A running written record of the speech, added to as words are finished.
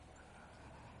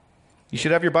You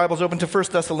should have your Bibles open to 1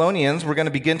 Thessalonians. We're going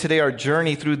to begin today our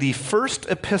journey through the first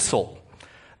epistle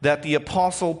that the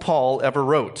Apostle Paul ever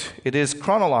wrote. It is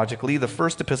chronologically the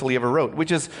first epistle he ever wrote,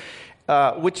 which is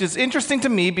interesting to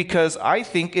me because I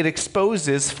think it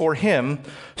exposes for him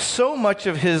so much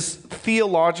of his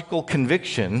theological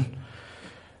conviction,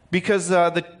 because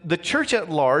the church at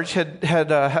large had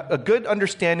a good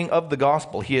understanding of the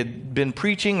gospel. He had been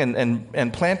preaching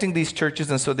and planting these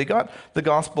churches, and so they got the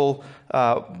gospel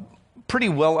pretty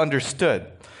well understood.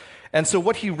 And so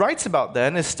what he writes about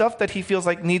then is stuff that he feels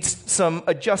like needs some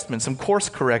adjustment, some course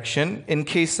correction in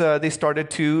case they started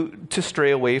to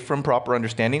stray away from proper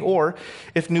understanding, or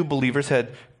if new believers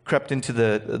had crept into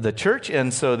the church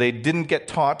and so they didn't get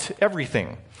taught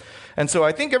everything. And so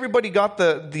I think everybody got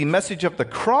the message of the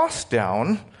cross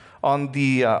down on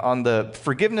the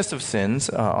forgiveness of sins,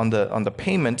 on the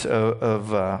payment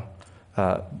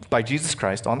by Jesus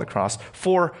Christ on the cross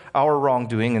for our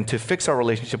wrongdoing and to fix our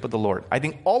relationship with the Lord. I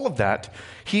think all of that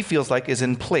he feels like is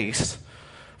in place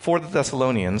for the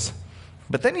Thessalonians,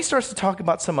 but then he starts to talk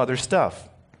about some other stuff.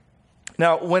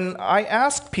 Now, when I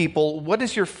ask people, what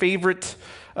is your favorite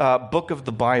book of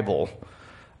the Bible?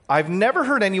 I've never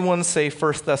heard anyone say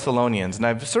 1 Thessalonians, and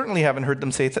I certainly haven't heard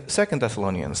them say 2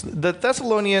 Thessalonians. The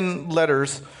Thessalonian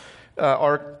letters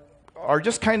are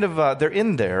just kind of, they're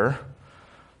in there,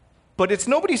 but it's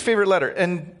nobody's favorite letter.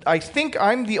 And I think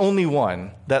I'm the only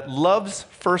one that loves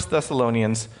 1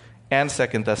 Thessalonians and 2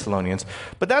 Thessalonians.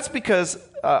 But that's because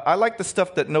I like the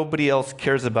stuff that nobody else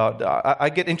cares about. I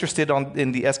get interested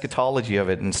in the eschatology of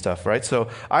it and stuff, right? So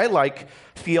I like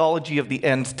theology of the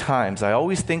end times. I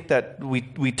always think that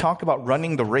we talk about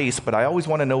running the race, but I always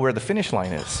want to know where the finish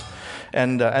line is.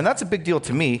 And that's a big deal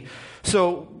to me.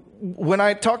 So when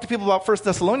I talk to people about 1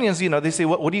 Thessalonians, they say,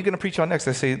 what are you going to preach on next?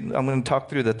 I say, I'm going to talk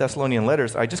through the Thessalonian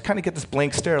letters. I just kind of get this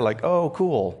blank stare like, oh,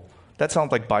 cool. That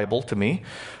sounds like Bible to me.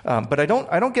 But I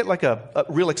don't get like a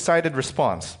real excited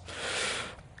response.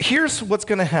 Here's what's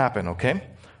going to happen, okay?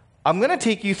 I'm going to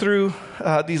take you through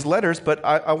these letters, but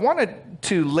I wanted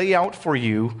to lay out for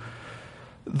you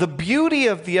the beauty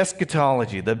of the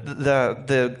eschatology,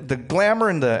 the glamour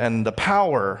and the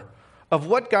power of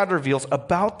what God reveals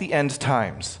about the end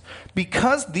times.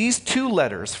 Because these two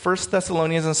letters, 1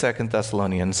 Thessalonians and 2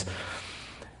 Thessalonians,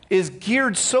 is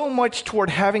geared so much toward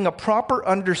having a proper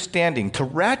understanding, to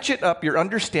ratchet up your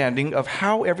understanding of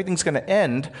how everything's going to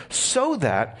end so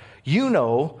that you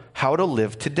know how to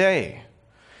live today.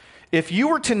 If you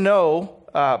were to know,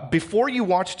 before you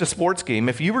watched a sports game,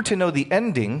 if you were to know the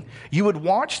ending, you would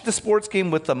watch the sports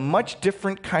game with a much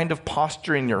different kind of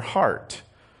posture in your heart.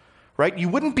 Right? You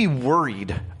wouldn't be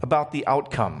worried about the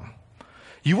outcome.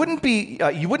 You wouldn't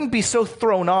be so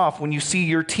thrown off when you see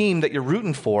your team that you're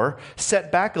rooting for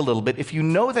set back a little bit if you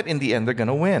know that in the end they're going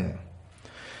to win.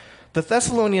 The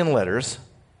Thessalonian letters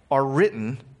are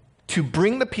written to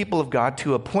bring the people of God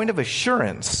to a point of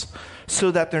assurance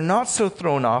so that they're not so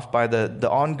thrown off by the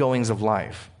ongoings of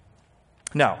life.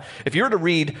 Now, if you were to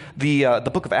read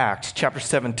the book of Acts, chapter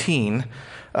 17,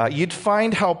 you'd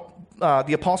find how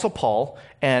the Apostle Paul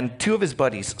and two of his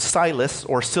buddies, Silas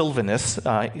or Silvanus,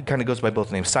 it kind of goes by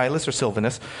both names, Silas or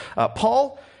Silvanus,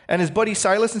 Paul and his buddy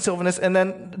Silas and Silvanus, and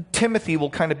then Timothy will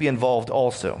kind of be involved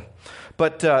also.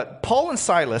 But Paul and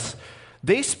Silas,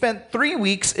 they spent 3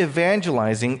 weeks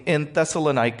evangelizing in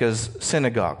Thessalonica's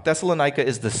synagogue. Thessalonica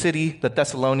is the city. The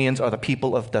Thessalonians are the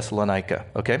people of Thessalonica,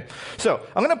 okay? So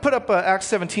I'm going to put up Acts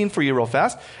 17 for you real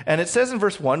fast. And it says in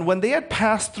verse 1, when they had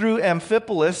passed through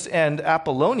Amphipolis and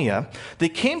Apollonia, they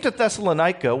came to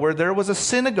Thessalonica where there was a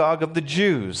synagogue of the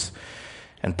Jews.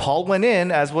 And Paul went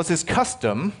in, as was his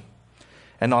custom,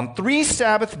 and on 3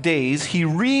 Sabbath days he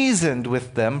reasoned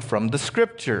with them from the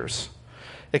Scriptures,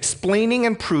 explaining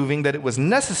and proving that it was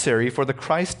necessary for the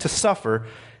Christ to suffer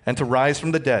and to rise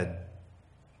from the dead,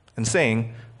 and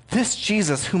saying, this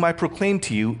Jesus whom I proclaim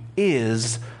to you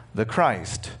is the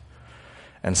Christ.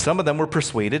 And some of them were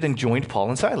persuaded and joined Paul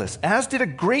and Silas, as did a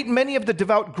great many of the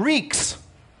devout Greeks,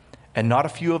 and not a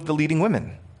few of the leading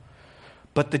women.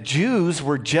 But the Jews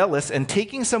were jealous, and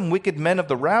taking some wicked men of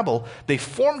the rabble, they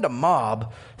formed a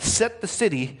mob, set the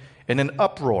city in an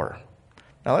uproar.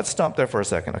 Now let's stop there for a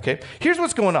second, okay? Here's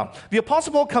what's going on. The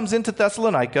Apostle Paul comes into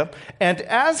Thessalonica, and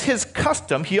as his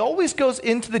custom, he always goes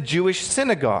into the Jewish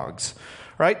synagogues,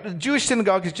 right? The Jewish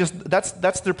synagogue is just,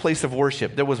 that's their place of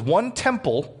worship. There was one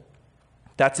temple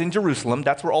That's in Jerusalem.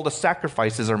 That's where all the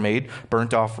sacrifices are made,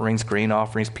 burnt offerings, grain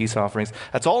offerings, peace offerings.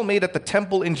 That's all made at the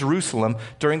temple in Jerusalem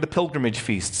during the pilgrimage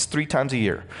feasts 3 times a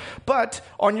year. But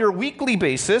on your weekly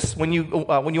basis, when you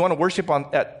want to worship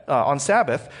on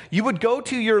Sabbath, you would go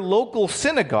to your local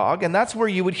synagogue, and that's where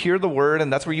you would hear the word,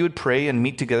 and that's where you would pray and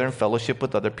meet together in fellowship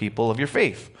with other people of your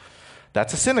faith.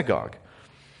 That's a synagogue.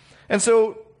 And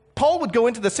so Paul would go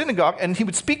into the synagogue and he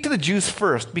would speak to the Jews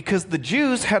first, because the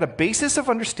Jews had a basis of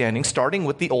understanding starting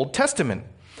with the Old Testament.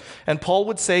 And Paul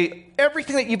would say,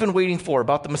 everything that you've been waiting for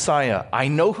about the Messiah, I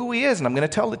know who he is and I'm going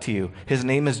to tell it to you. His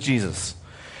name is Jesus.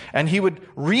 And he would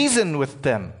reason with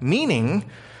them, meaning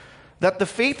that the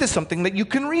faith is something that you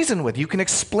can reason with. You can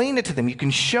explain it to them. You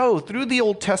can show through the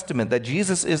Old Testament that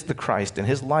Jesus is the Christ and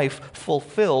his life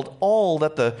fulfilled all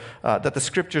that the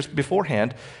scriptures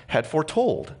beforehand had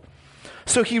foretold.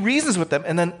 So he reasons with them,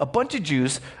 and then a bunch of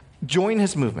Jews join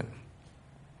his movement.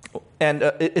 And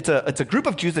it's a group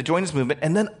of Jews that join his movement,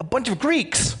 and then a bunch of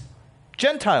Greeks,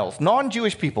 Gentiles,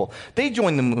 non-Jewish people, they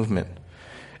join the movement.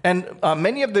 And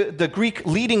many of the Greek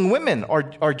leading women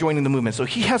are joining the movement. So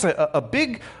he has a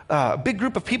big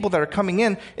group of people that are coming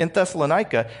in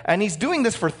Thessalonica, and he's doing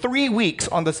this for 3 weeks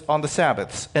on the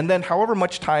Sabbaths, and then however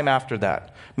much time after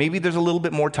that. Maybe there's a little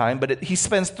bit more time, but he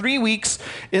spends 3 weeks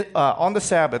on the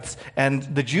Sabbaths, and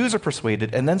the Jews are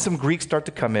persuaded, and then some Greeks start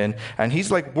to come in, and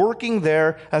he's like working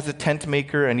there as a tent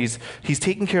maker, and he's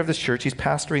taking care of this church. He's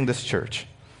pastoring this church.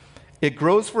 It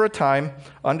grows for a time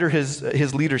under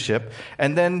his leadership,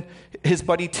 and then his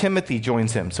buddy Timothy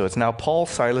joins him. So it's now Paul,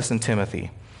 Silas, and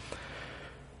Timothy.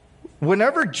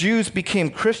 Whenever Jews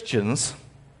became Christians,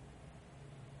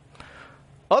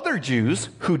 other Jews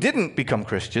who didn't become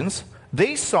Christians,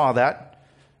 they saw that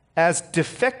as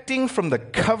defecting from the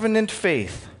covenant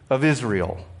faith of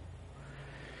Israel.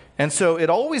 And so it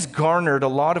always garnered a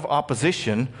lot of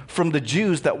opposition from the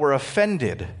Jews that were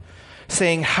offended,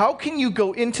 saying, how can you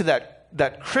go into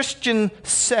that Christian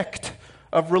sect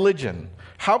of religion?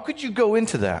 How could you go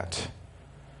into that?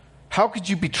 How could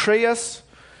you betray us?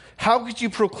 How could you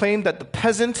proclaim that the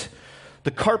peasant,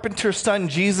 the carpenter's son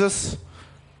Jesus,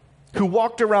 who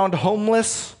walked around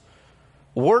homeless,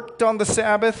 worked on the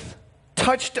Sabbath,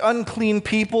 touched unclean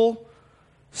people,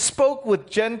 spoke with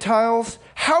Gentiles,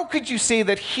 how could you say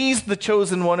that he's the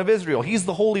chosen one of Israel? He's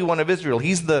the Holy One of Israel.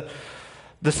 He's the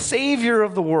Savior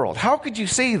of the world. How could you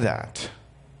say that?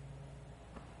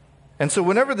 And so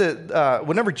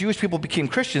whenever Jewish people became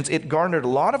Christians, it garnered a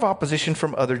lot of opposition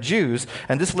from other Jews,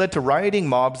 and this led to rioting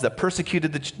mobs that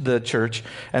persecuted the church.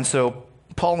 And so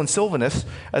Paul and Silas,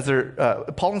 as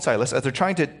they're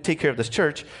trying to take care of this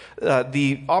church,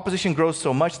 the opposition grows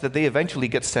so much that they eventually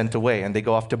get sent away, and they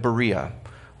go off to Berea,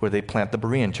 where they plant the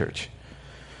Berean church.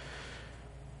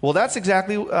 Well, that's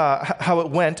exactly how it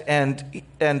went,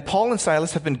 and Paul and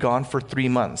Silas have been gone for 3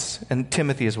 months, and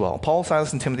Timothy as well. Paul,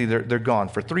 Silas, and Timothy, they're gone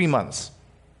for 3 months.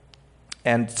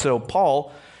 And so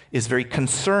Paul is very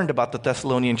concerned about the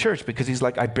Thessalonian church, because he's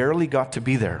like, I barely got to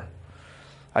be there.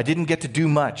 I didn't get to do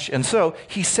much. And so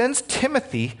he sends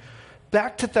Timothy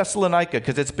back to Thessalonica,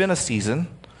 because it's been a season.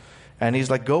 And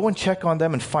he's like, go and check on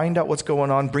them and find out what's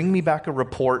going on. Bring me back a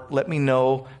report. Let me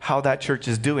know how that church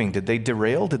is doing. Did they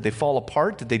derail? Did they fall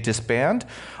apart? Did they disband?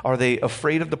 Are they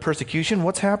afraid of the persecution?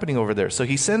 What's happening over there? So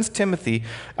he sends Timothy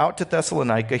out to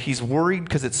Thessalonica. He's worried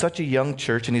because it's such a young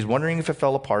church, and he's wondering if it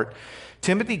fell apart.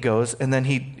 Timothy goes, and then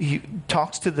he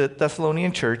talks to the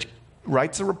Thessalonian church,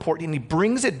 writes a report, and he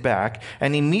brings it back,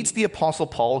 and he meets the Apostle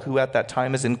Paul, who at that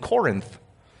time is in Corinth.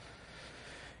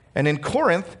 And in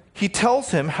Corinth, he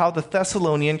tells him how the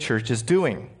Thessalonian church is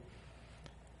doing.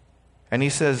 And he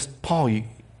says, Paul,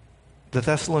 the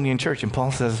Thessalonian church. And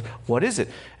Paul says, what is it?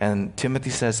 And Timothy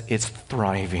says, it's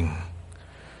thriving.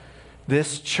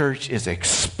 This church is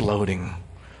exploding.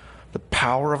 The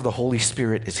power of the Holy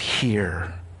Spirit is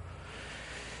here.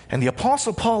 And the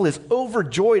Apostle Paul is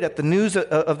overjoyed at the news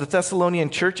of the Thessalonian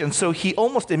church, and so he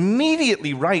almost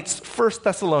immediately writes 1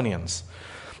 Thessalonians.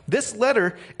 This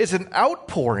letter is an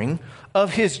outpouring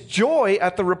of his joy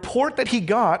at the report that he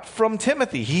got from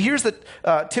Timothy. He hears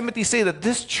that Timothy say that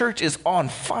this church is on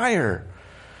fire.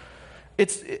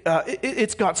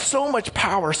 It's got so much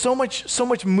power, so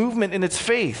much movement in its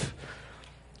faith.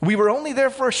 We were only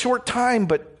there for a short time,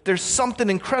 but there's something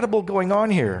incredible going on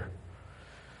here.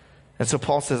 And so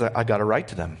Paul says, I got to write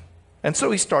to them. And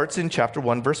so he starts in chapter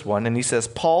 1, verse 1, and he says,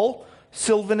 Paul,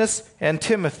 Silvanus, and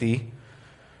Timothy,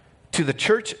 to the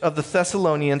church of the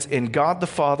Thessalonians in God the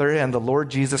Father and the Lord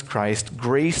Jesus Christ,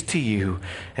 grace to you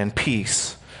and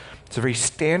peace. It's a very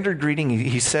standard greeting.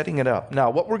 He's setting it up. Now,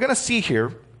 what we're going to see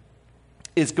here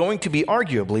is going to be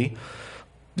arguably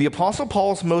the Apostle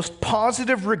Paul's most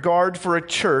positive regard for a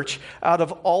church out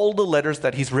of all the letters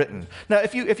that he's written. Now,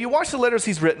 if you watch the letters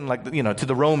he's written, like, to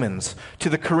the Romans, to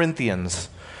the Corinthians,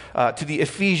 to the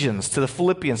Ephesians, to the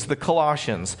Philippians, to the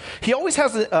Colossians, he always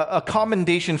has a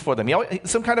commendation for them.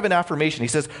 Some kind of an affirmation. He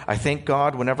says, I thank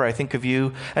God whenever I think of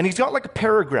you. And he's got like a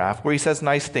paragraph where he says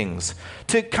nice things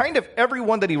to kind of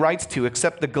everyone that he writes to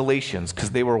except the Galatians,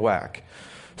 because they were whack.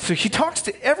 So he talks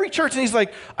to every church and he's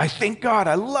like, I thank God.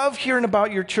 I love hearing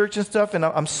about your church and stuff. And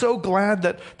I'm so glad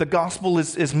that the gospel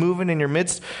is moving in your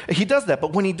midst. He does that.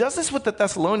 But when he does this with the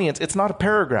Thessalonians, it's not a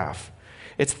paragraph.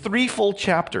 It's 3 full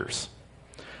chapters.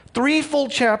 3 full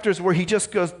chapters where he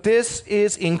just goes, this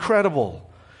is incredible.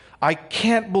 I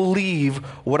can't believe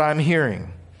what I'm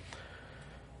hearing.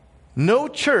 No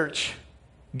church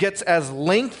gets as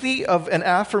lengthy of an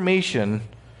affirmation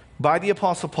by the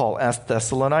Apostle Paul as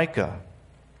Thessalonica.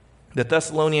 The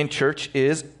Thessalonian church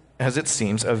is, as it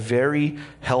seems, a very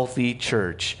healthy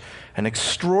church, an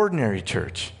extraordinary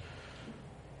church.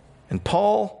 And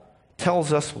Paul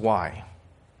tells us why.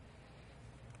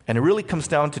 And it really comes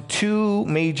down to 2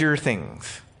 major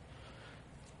things: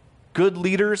 good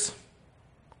leaders,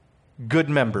 good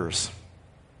members.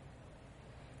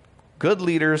 Good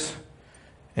leaders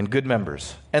and good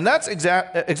members. And that's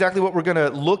exactly what we're going to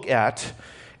look at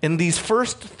in these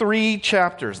first 3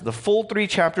 chapters, the full 3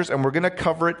 chapters, and we're going to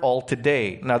cover it all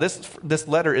today. Now, this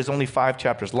letter is only 5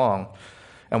 chapters long,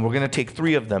 and we're going to take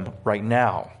 3 of them right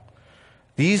now.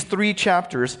 These 3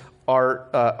 chapters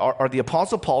are the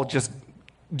Apostle Paul just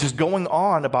going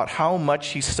on about how much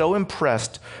he's so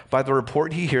impressed by the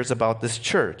report he hears about this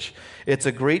church. It's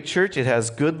a great church. It has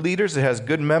good leaders. It has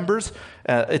good members.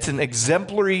 It's an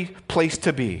exemplary place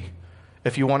to be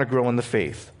if you want to grow in the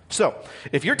faith. So,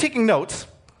 if you're taking notes,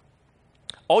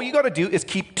 all you got to do is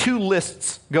keep 2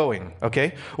 lists going,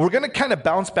 okay? We're going to kind of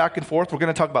bounce back and forth. We're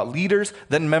going to talk about leaders,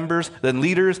 then members, then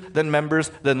leaders, then members,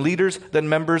 then leaders, then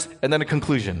members, and then a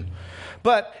conclusion.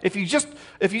 But if you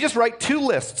just write 2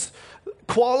 lists,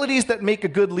 qualities that make a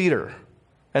good leader,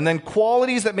 and then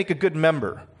qualities that make a good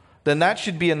member, then that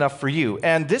should be enough for you.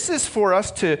 And this is for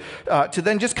us to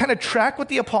then just kind of track with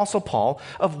the Apostle Paul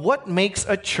of what makes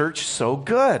a church so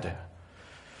good.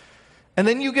 And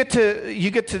then you get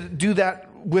to do that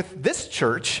with this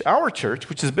church, our church,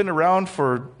 which has been around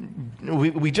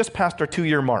we just passed our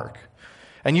 2-year mark.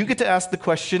 And you get to ask the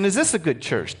question, is this a good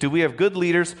church? Do we have good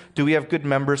leaders? Do we have good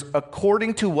members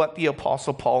according to what the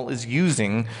Apostle Paul is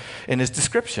using in his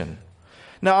description?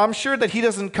 Now, I'm sure that he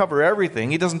doesn't cover everything.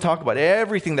 He doesn't talk about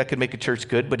everything that could make a church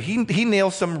good, but he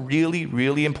nails some really,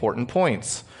 really important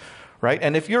points. Right?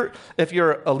 And if you're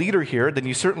a leader here, then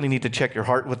you certainly need to check your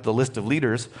heart with the list of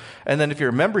leaders. And then if you're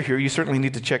a member here, you certainly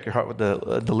need to check your heart with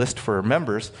the list for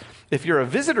members. If you're a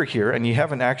visitor here and you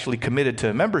haven't actually committed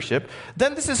to membership,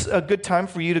 then this is a good time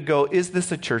for you to go, is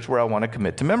this a church where I want to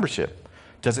commit to membership?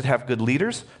 Does it have good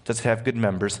leaders? Does it have good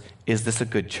members? Is this a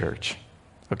good church?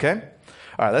 Okay?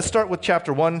 All right, let's start with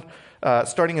chapter 1.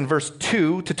 Starting in verse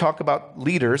 2 to talk about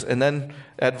leaders, and then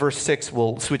at verse 6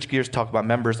 we'll switch gears to talk about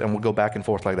members, and we'll go back and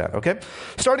forth like that, okay?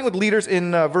 Starting with leaders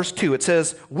in verse 2, it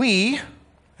says, we,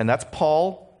 and that's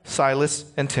Paul, Silas,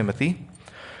 and Timothy,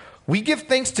 we give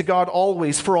thanks to God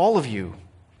always for all of you,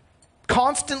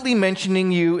 constantly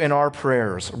mentioning you in our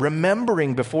prayers,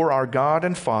 remembering before our God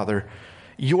and Father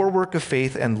your work of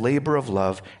faith and labor of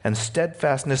love and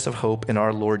steadfastness of hope in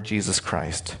our Lord Jesus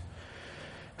Christ.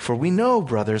 For we know,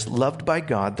 brothers, loved by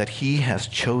God, that he has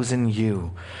chosen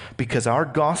you, because our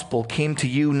gospel came to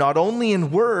you not only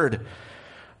in word,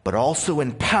 but also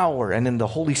in power and in the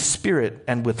Holy Spirit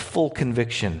and with full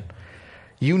conviction.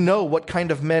 You know what kind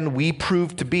of men we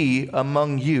proved to be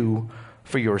among you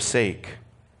for your sake.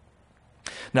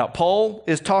 Now, Paul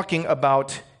is talking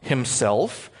about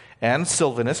himself and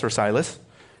Silvanus or Silas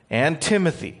and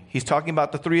Timothy. He's talking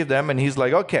about the 3 of them, and he's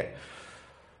like, okay,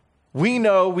 we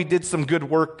know we did some good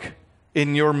work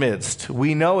in your midst.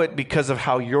 We know it because of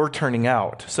how you're turning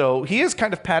out. So he is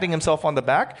kind of patting himself on the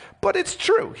back, but it's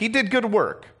true. He did good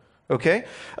work, okay?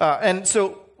 And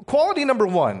so quality number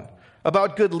 1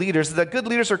 about good leaders is that good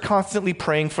leaders are constantly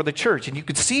praying for the church. And you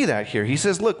could see that here. He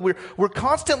says, look, we're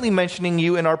constantly mentioning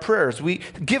you in our prayers. We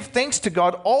give thanks to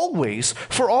God always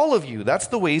for all of you. That's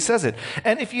the way he says it.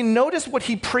 And if you notice what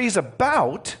he prays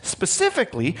about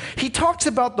specifically, he talks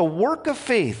about the work of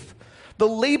faith, the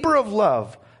labor of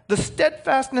love, the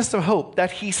steadfastness of hope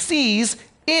that he sees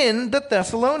in the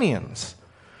Thessalonians.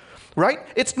 Right?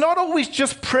 It's not always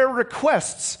just prayer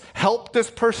requests. Help this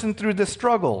person through this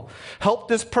struggle. Help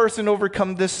this person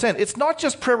overcome this sin. It's not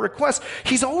just prayer requests.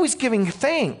 He's always giving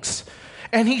thanks.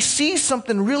 And he sees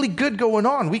something really good going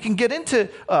on. We can get into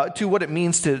to what it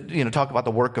means to talk about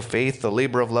the work of faith, the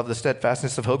labor of love, the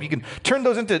steadfastness of hope. You can turn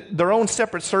those into their own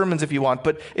separate sermons if you want.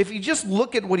 But if you just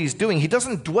look at what he's doing, he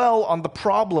doesn't dwell on the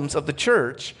problems of the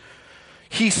church.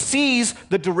 He sees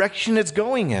the direction it's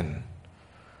going in.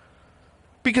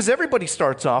 Because everybody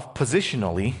starts off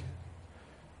positionally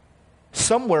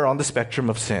somewhere on the spectrum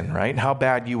of sin, right? How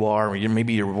bad you are, or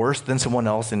maybe you're worse than someone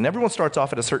else, and everyone starts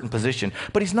off at a certain position.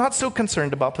 But he's not so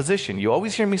concerned about position. You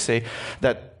always hear me say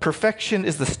that perfection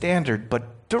is the standard,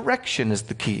 but direction is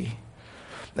the key.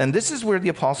 And this is where the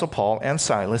Apostle Paul and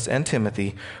Silas and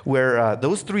Timothy, where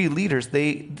those three leaders,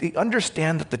 they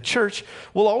understand that the church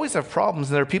will always have problems,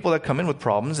 and there are people that come in with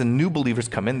problems, and new believers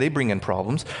come in, they bring in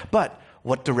problems. But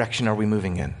what direction are we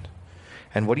moving in?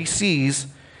 And what he sees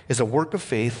is a work of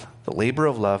faith, the labor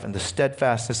of love, and the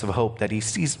steadfastness of hope that he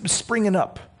sees springing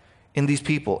up in these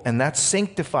people. And that's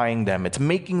sanctifying them. It's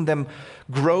making them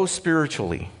grow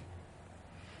spiritually.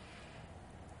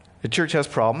 The church has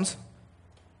problems.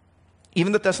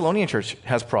 Even the Thessalonian church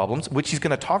has problems, which he's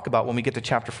going to talk about when we get to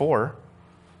chapter 4.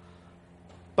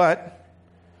 But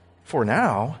for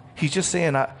now, he's just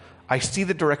saying, I see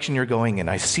the direction you're going in.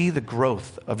 I see the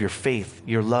growth of your faith,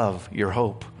 your love, your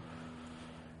hope.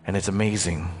 And it's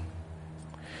amazing.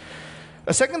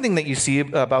 A second thing that you see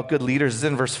about good leaders is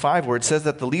in verse 5, where it says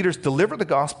that the leaders deliver the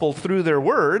gospel through their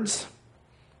words,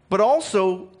 but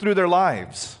also through their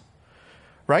lives.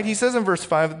 Right? He says in verse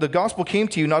 5, the gospel came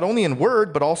to you not only in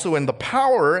word, but also in the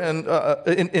power and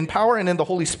in power and in the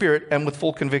Holy Spirit and with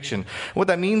full conviction. What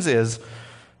that means is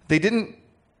they didn't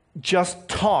just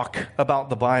talk about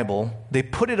the Bible. They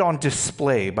put it on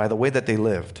display by the way that they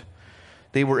lived.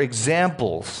 They were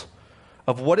examples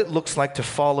of what it looks like to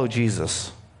follow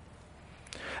Jesus.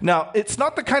 Now, it's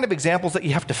not the kind of examples that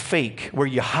you have to fake where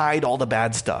you hide all the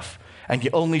bad stuff and you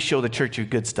only show the church your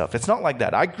good stuff. It's not like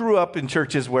that. I grew up in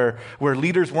churches where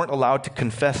leaders weren't allowed to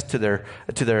confess to their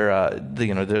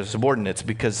subordinates,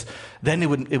 because then it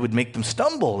would make them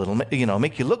stumble. It'll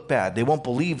make you look bad. They won't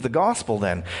believe the gospel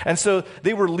then. And so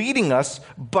they were leading us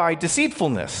by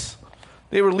deceitfulness.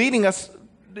 They were leading us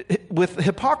with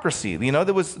hypocrisy.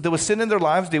 There was sin in their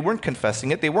lives. They weren't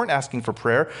confessing it. They weren't asking for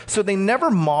prayer. So they never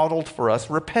modeled for us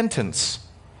repentance.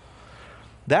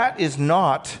 That is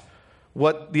not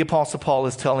what the Apostle Paul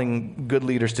is telling good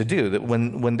leaders to do. That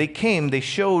when they came, they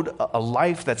showed a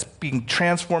life that's being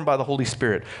transformed by the Holy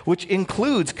Spirit, which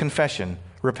includes confession,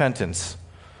 repentance,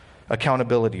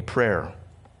 accountability, prayer,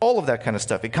 all of that kind of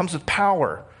stuff. It comes with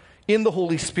power in the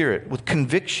Holy Spirit, with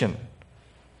conviction.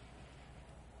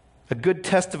 A good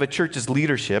test of a church's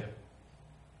leadership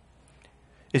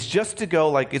is just to go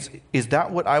like, is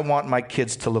that what I want my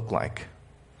kids to look like?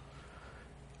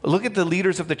 Look at the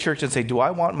leaders of the church and say, do I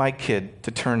want my kid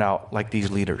to turn out like these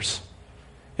leaders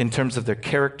in terms of their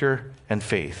character and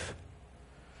faith?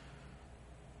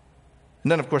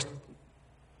 And then, of course,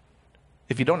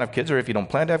 if you don't have kids, or if you don't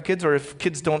plan to have kids, or if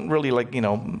kids don't really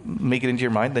make it into your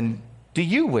mind, then do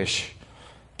you wish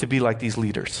to be like these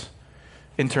leaders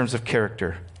in terms of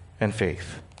character and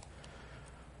faith?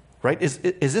 Right? Is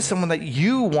this someone that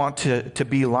you want to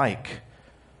be like?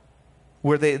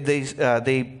 Where these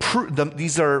are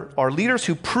leaders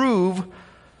who prove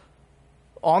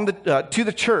to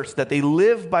the church that they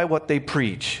live by what they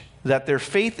preach, that their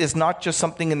faith is not just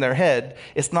something in their head,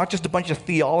 it's not just a bunch of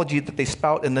theology that they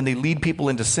spout and then they lead people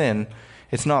into sin.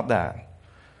 It's not that.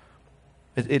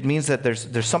 It means that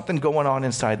there's something going on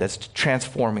inside that's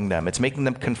transforming them. It's making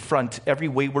them confront every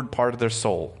wayward part of their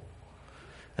soul.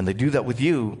 And they do that with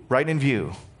you right in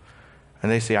view.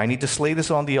 And they say, I need to slay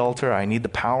this on the altar. I need the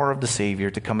power of the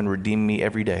Savior to come and redeem me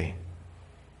every day.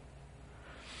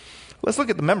 Let's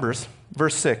look at the members.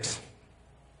 Verse 6.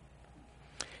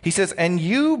 He says, and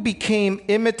you became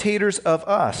imitators of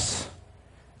us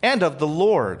and of the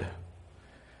Lord,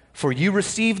 for you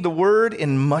received the word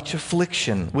in much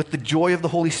affliction with the joy of the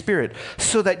Holy Spirit,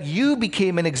 so that you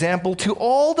became an example to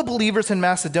all the believers in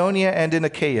Macedonia and in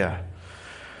Achaia.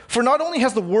 For not only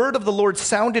has the word of the Lord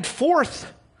sounded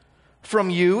forth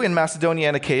from you in Macedonia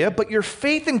and Achaia, but your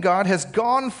faith in God has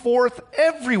gone forth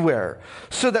everywhere,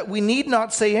 so that we need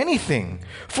not say anything.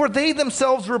 For they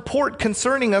themselves report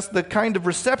concerning us the kind of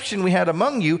reception we had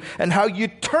among you, and how you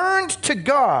turned to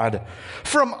God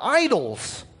from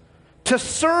idols to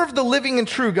serve the living and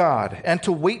true God, and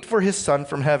to wait for his Son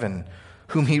from heaven,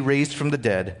 whom he raised from the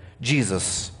dead,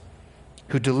 Jesus,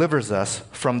 who delivers us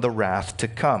from the wrath to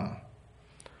come.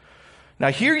 Now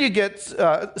here you get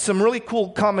some really cool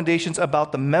commendations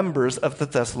about the members of the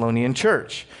Thessalonian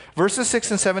church. Verses 6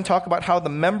 and 7 talk about how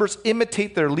the members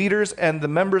imitate their leaders and the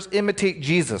members imitate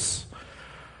Jesus.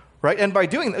 right? And by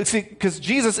doing that, see, because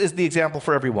Jesus is the example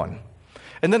for everyone.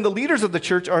 And then the leaders of the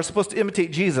church are supposed to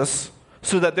imitate Jesus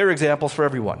so that they're examples for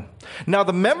everyone. Now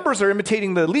the members are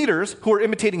imitating the leaders who are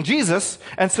imitating Jesus,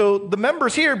 and so the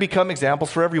members here become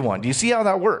examples for everyone. Do you see how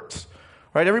that works?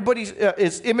 Right? Everybody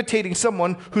is imitating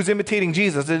someone who's imitating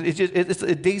Jesus.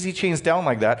 It daisy chains down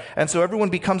like that. And so everyone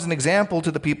becomes an example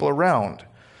to the people around.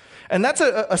 And that's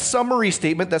a summary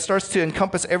statement that starts to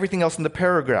encompass everything else in the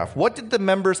paragraph. What did the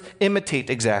members imitate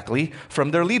exactly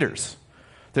from their leaders?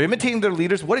 They're imitating their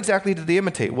leaders. What exactly did they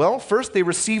imitate? Well, first they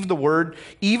received the word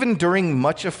even during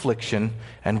much affliction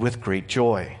and with great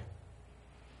joy.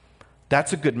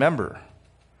 That's a good member,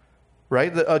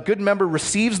 right? A good member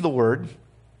receives the word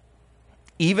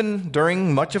even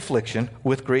during much affliction,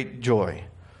 with great joy.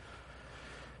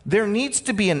 There needs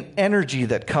to be an energy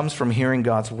that comes from hearing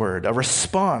God's word, a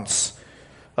response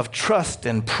of trust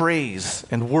and praise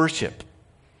and worship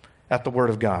at the word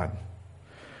of God.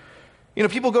 You know,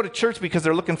 people go to church because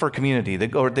they're looking for a community. They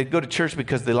go to church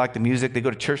because they like the music. They go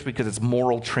to church because it's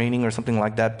moral training or something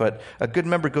like that. But a good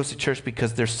member goes to church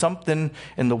because there's something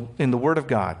in the word of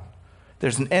God.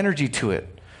 There's an energy to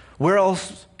it. Where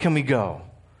else can we go?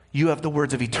 You have the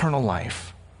words of eternal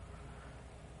life,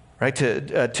 right?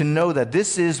 To know that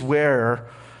this is where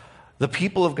the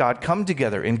people of God come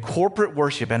together in corporate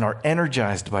worship and are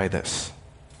energized by this.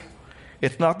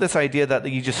 It's not this idea that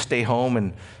you just stay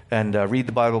home and read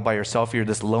the Bible by yourself. You're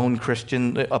this lone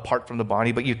Christian apart from the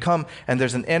body, but you come and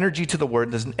there's an energy to the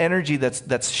word. There's an energy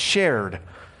that's shared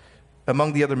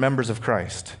among the other members of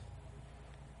Christ.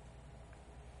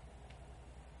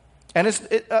 And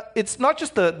it's not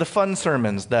just the fun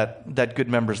sermons that good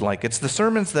members like. It's the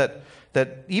sermons that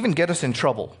even get us in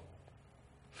trouble.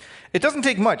 It doesn't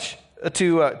take much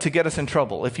to get us in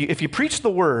trouble. If you preach the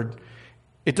word,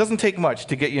 it doesn't take much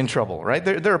to get you in trouble, right?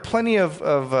 There are plenty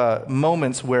of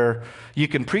moments where you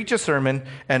can preach a sermon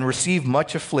and receive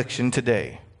much affliction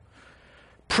today.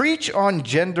 Preach on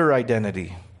gender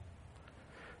identity.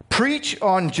 Preach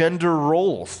on gender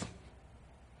roles.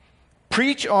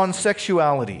 Preach on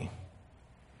sexuality.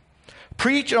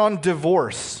 Preach on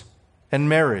divorce and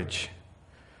marriage.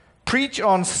 Preach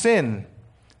on sin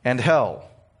and hell.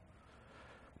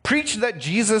 Preach that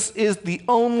Jesus is the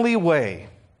only way,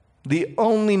 the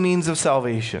only means of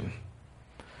salvation.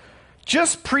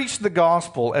 Just preach the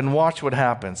gospel and watch what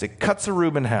happens. It cuts a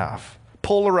room in half,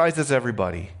 polarizes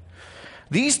everybody.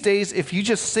 These days, if you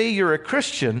just say you're a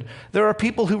Christian, there are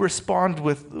people who respond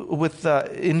with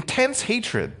intense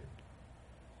hatred.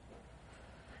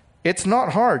 It's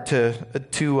not hard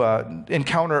to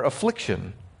encounter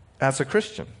affliction as a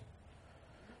Christian.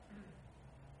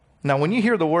 Now, when you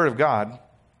hear the word of God,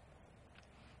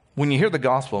 when you hear the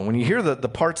gospel, when you hear the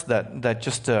parts that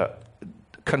just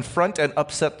confront and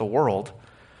upset the world,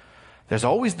 there's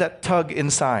always that tug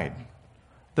inside,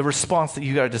 the response that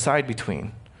you got to decide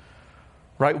between.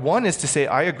 Right? One is to say,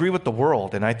 I agree with the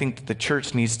world, and I think that the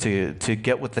church needs to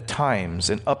get with the times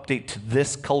and update to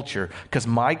this culture, because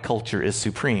my culture is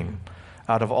supreme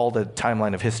out of all the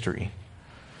timeline of history.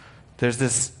 There's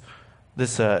this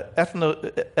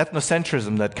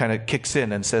ethnocentrism that kind of kicks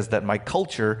in and says that my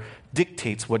culture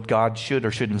dictates what God should or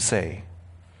shouldn't say.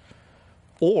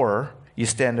 Or you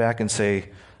stand back and say,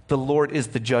 the Lord is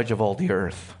the judge of all the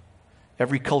earth.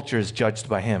 Every culture is judged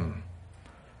by him.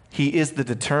 He is the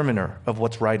determiner of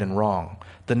what's right and wrong.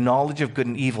 The knowledge of good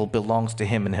and evil belongs to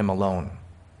him and him alone.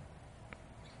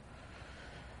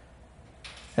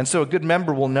 And so a good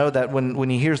member will know that when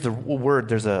he hears the word,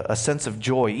 there's a sense of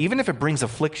joy. Even if it brings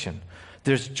affliction,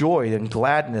 there's joy and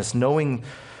gladness knowing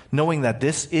that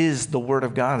this is the word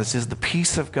of God. This is the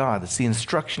peace of God. It's the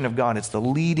instruction of God. It's the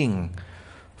leading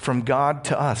from God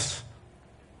to us.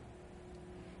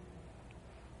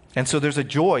 And so there's a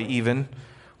joy even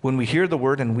when we hear the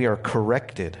word and we are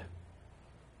corrected.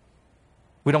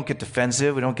 We don't get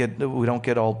defensive. We don't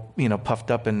get all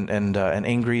puffed up and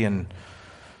angry, and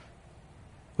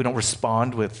we don't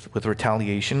respond with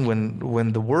retaliation.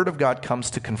 When the word of God comes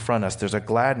to confront us, there's a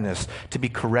gladness to be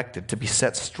corrected, to be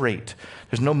set straight.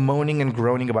 There's no moaning and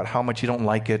groaning about how much you don't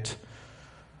like it.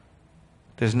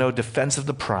 There's no defense of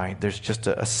the pride. There's just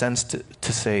a sense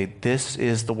to say, this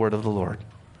is the word of the Lord,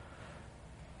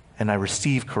 and I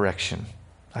receive correction.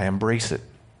 I embrace it.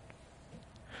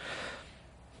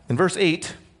 In verse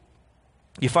 8,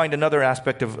 you find another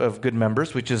aspect of good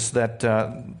members, which is that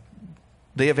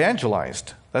they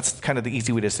evangelized. That's kind of the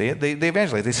easy way to say it. They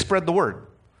evangelized. They spread the word.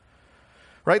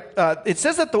 Right? It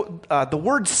says that the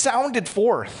word sounded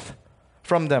forth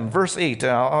from them. Verse 8,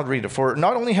 I'll read it. For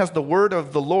not only has the word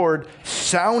of the Lord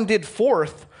sounded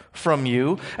forth from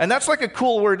you. And that's like a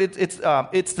cool word. It's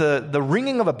the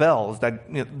ringing of a bell,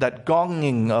 that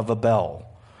gonging of a bell.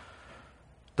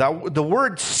 The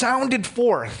word sounded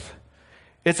forth.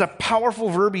 It's a powerful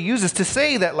verb he uses to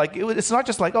say that, like, it's not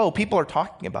just like, oh, people are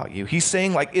talking about you. He's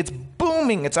saying, like, it's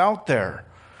booming, it's out there.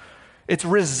 It's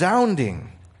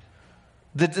resounding.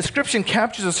 The description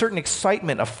captures a certain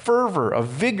excitement, a fervor, a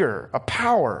vigor, a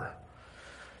power.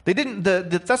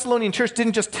 The Thessalonian church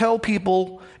didn't just tell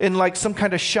people in like some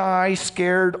kind of shy,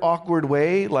 scared, awkward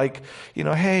way, like,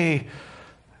 hey,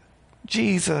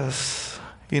 Jesus.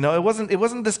 It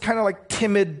wasn't this kind of like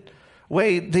timid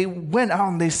way. They went out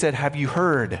and they said, have you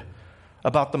heard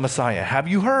about the Messiah? Have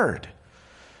you heard?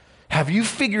 Have you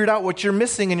figured out what you're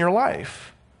missing in your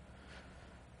life?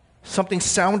 Something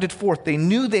sounded forth. They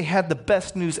knew they had the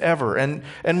best news ever. And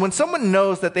when someone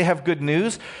knows that they have good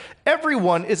news,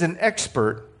 everyone is an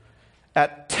expert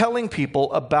at telling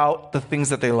people about the things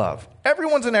that they love.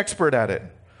 Everyone's an expert at it.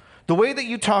 The way that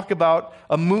you talk about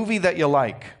a movie that you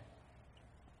like,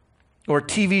 or a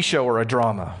TV show or a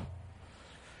drama,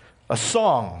 a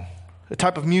song, a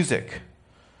type of music,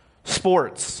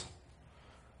 sports,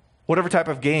 whatever type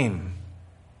of game.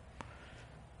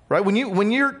 Right?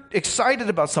 When you're excited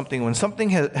about something, when something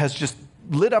has just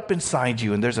lit up inside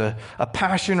you and there's a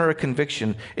passion or a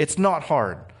conviction, it's not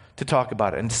hard to talk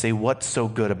about it and to say what's so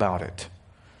good about it.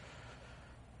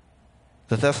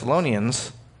 The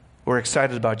Thessalonians were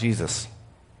excited about Jesus.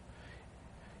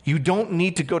 You don't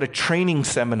need to go to training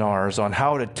seminars on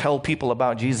how to tell people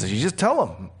about Jesus. You just tell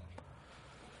them.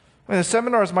 I mean, the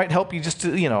seminars might help you just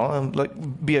to,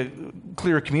 like be a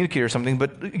clearer communicator or something,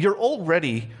 but you're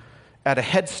already at a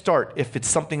head start if it's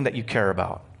something that you care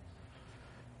about.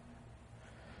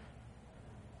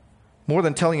 More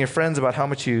than telling your friends about how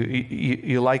much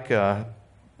you like,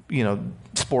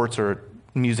 sports or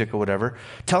music or whatever,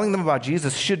 telling them about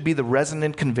Jesus should be the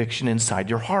resonant conviction inside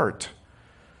your heart.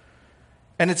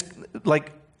 And it's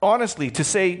like, honestly, to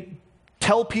say,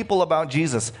 tell people about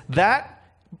Jesus, that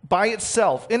by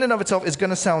itself, in and of itself, is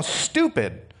going to sound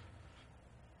stupid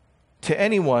to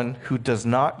anyone who does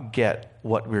not get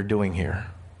what we're doing here.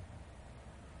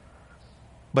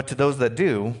 But to those that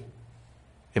do,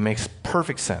 it makes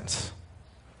perfect sense.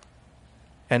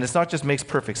 And it's not just makes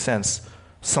perfect sense,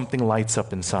 something lights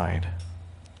up inside.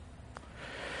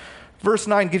 Verse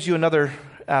 9 gives you another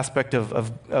aspect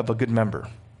of a good member.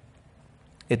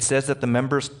 It says that the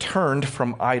members turned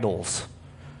from idols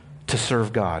to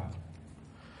serve God.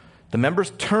 The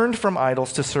members turned from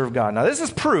idols to serve God. Now, this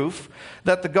is proof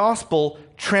that the gospel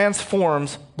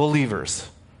transforms believers,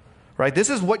 right? This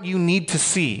is what you need to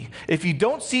see. If you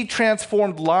don't see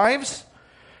transformed lives,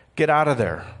 get out of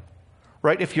there,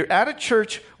 right? If you're at a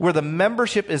church where the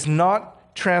membership is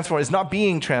not transformed, is not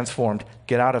being transformed,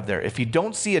 get out of there. If you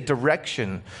don't see a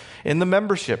direction in the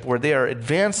membership where they are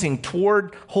advancing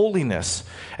toward holiness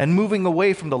and moving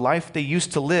away from the life they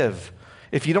used to live,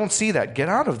 if you don't see that, get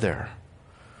out of there.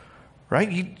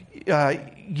 Right?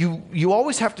 You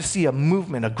always have to see a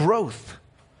movement, a growth.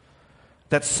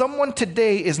 That someone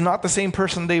today is not the same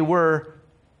person they were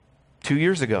 2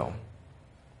 years ago.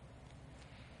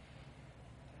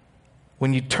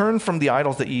 When you turn from the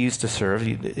idols that you used to serve,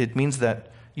 it means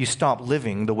that you stop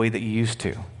living the way that you used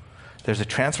to. There's a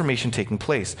transformation taking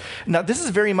place. Now, this is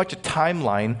very much a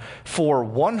timeline for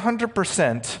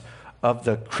 100% of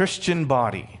the Christian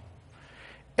body.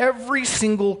 Every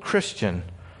single Christian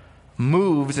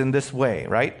moves in this way,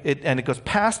 right? And it goes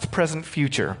past, present,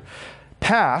 future.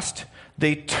 Past,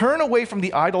 they turn away from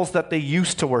the idols that they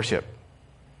used to worship.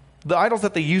 The idols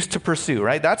that they used to pursue,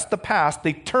 right? That's the past.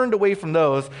 They turned away from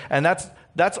those, and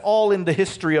that's all in the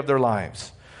history of their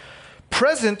lives.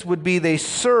 Present would be they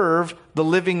serve the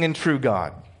living and true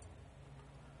God.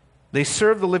 They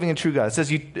serve the living and true God. It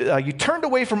says you turned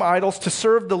away from idols to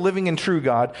serve the living and true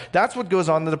God. That's what goes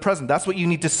on in the present. That's what you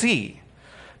need to see.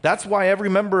 That's why every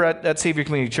member at Savior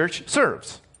Community Church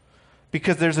serves.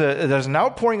 Because there's an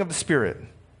outpouring of the Spirit.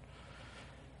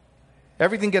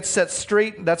 Everything gets set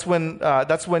straight. That's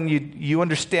when you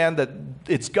understand that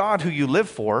it's God who you live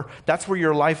for. That's where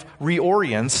your life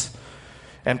reorients.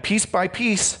 And piece by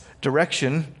piece,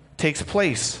 direction takes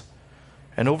place.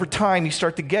 And over time, you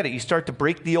start to get it. You start to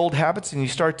break the old habits and you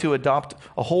start to adopt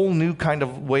a whole new kind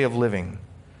of way of living.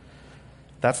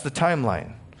 That's the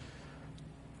timeline.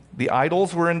 The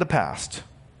idols were in the past.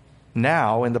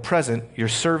 Now, in the present, you're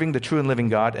serving the true and living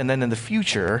God. And then in the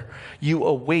future, you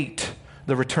await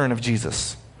the return of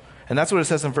Jesus. And that's what it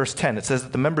says in verse 10. It says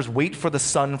that the members wait for the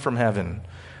Son from heaven,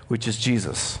 which is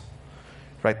Jesus.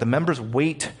 right? The members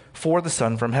wait for the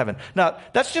Son from heaven. Now,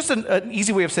 that's just an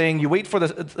easy way of saying you wait for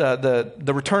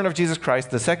the return of Jesus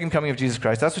Christ, the second coming of Jesus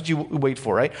Christ. That's what you wait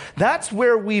for, right? That's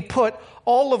where we put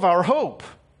all of our hope.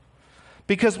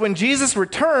 Because when Jesus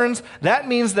returns, that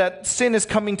means that sin is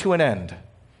coming to an end.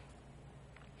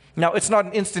 Now, it's not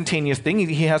an instantaneous thing.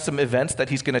 He has some events that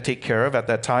he's going to take care of at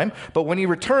that time. But when he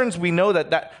returns, we know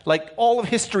that like all of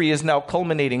history is now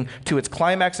culminating to its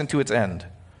climax and to its end.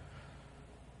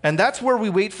 And that's where we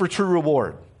wait for true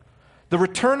reward. The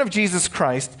return of Jesus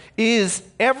Christ is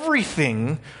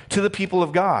everything to the people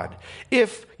of God.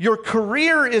 If your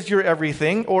career is your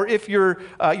everything, or if your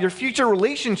future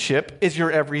relationship is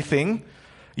your everything,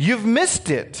 you've missed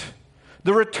it.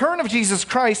 The return of Jesus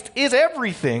Christ is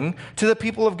everything to the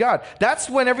people of God. That's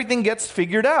when everything gets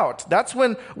figured out. That's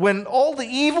when all the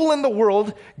evil in the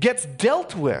world gets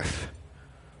dealt with.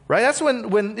 Right? That's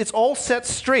when it's all set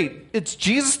straight. It's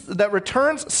Jesus that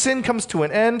returns, sin comes to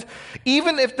an end.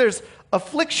 Even if there's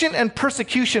affliction and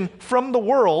persecution from the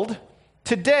world,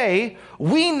 today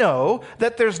we know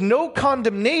that there's no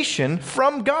condemnation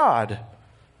from God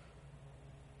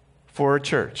for a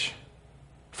church,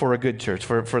 for a good church,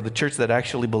 for the church that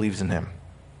actually believes in him.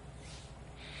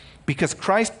 Because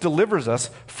Christ delivers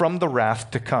us from the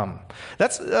wrath to come.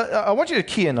 That's I want you to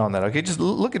key in on that, okay? Just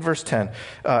look at verse 10.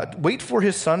 Wait for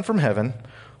his Son from heaven,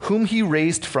 whom he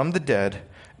raised from the dead,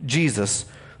 Jesus,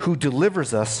 who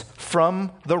delivers us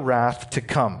from the wrath to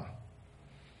come.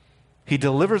 He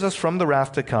delivers us from the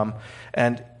wrath to come,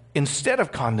 and instead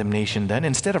of condemnation then,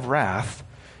 instead of wrath,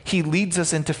 he leads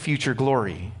us into future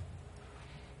glory.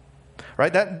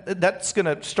 Right? That's going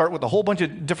to start with a whole bunch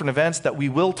of different events that we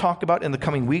will talk about in the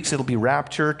coming weeks. It'll be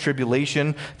rapture,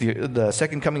 tribulation, the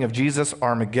second coming of Jesus,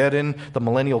 Armageddon, the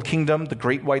millennial kingdom, the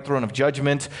great white throne of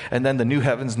judgment, and then the new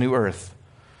heavens, new earth.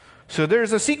 So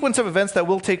there's a sequence of events that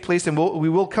will take place, and we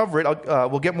will cover it.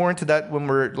 We'll get more into that when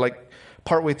we're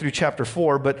partway through chapter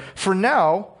 4. But for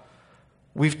now,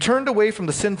 we've turned away from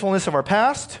the sinfulness of our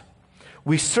past.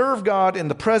 We serve God in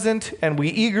the present, and we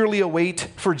eagerly await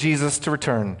for Jesus to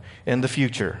return in the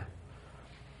future,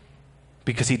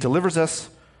 because he delivers us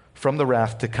from the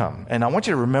wrath to come. And I want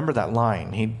you to remember that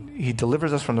line. He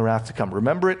delivers us from the wrath to come.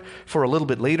 Remember it for a little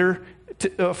bit later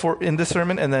in this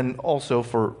sermon, and then also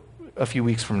for a few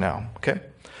weeks from now. Okay?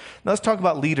 Now let's talk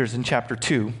about leaders in chapter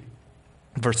 2,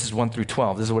 verses 1 through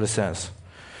 12. This is what it says.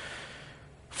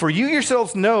 For you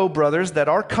yourselves know, brothers, that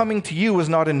our coming to you was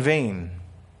not in vain.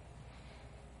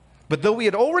 But though we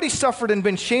had already suffered and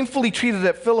been shamefully treated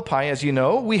at Philippi, as you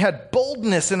know, we had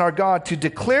boldness in our God to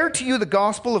declare to you the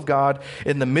gospel of God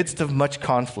in the midst of much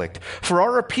conflict. For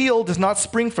our appeal does not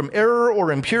spring from error or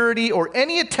impurity or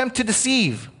any attempt to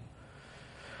deceive.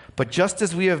 But just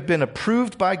as we have been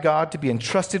approved by God to be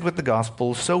entrusted with the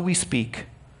gospel, so we speak,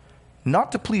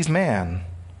 not to please man,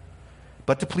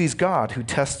 but to please God who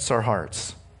tests our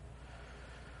hearts.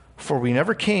 For we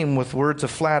never came with words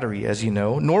of flattery, as you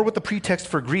know, nor with the pretext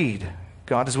for greed.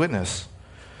 God is witness.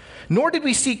 Nor did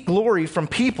we seek glory from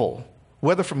people,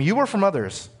 whether from you or from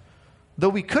others, though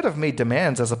we could have made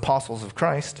demands as apostles of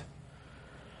Christ.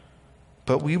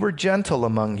 But we were gentle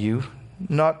among you,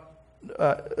 not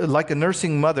like a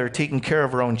nursing mother taking care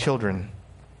of her own children.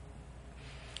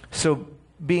 So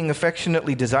being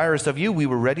affectionately desirous of you, we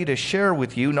were ready to share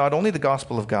with you not only the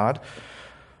gospel of God,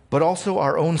 but also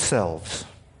our own selves,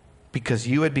 because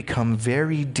you had become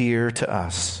very dear to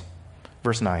us.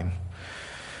 Verse 9.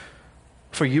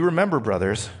 For you remember,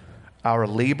 brothers, our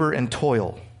labor and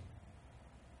toil.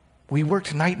 We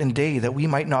worked night and day that we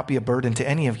might not be a burden to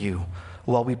any of you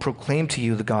while we proclaim to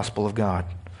you the gospel of God.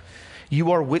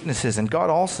 You are witnesses, and God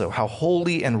also, how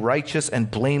holy and righteous and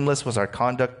blameless was our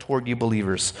conduct toward you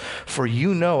believers. For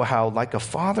you know how, like a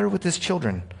father with his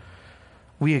children,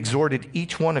 we exhorted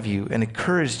each one of you and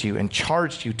encouraged you and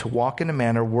charged you to walk in a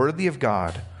manner worthy of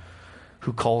God,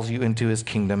 who calls you into his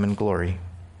kingdom and glory.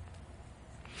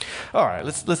 All right,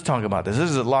 let's talk about this.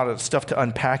 There's a lot of stuff to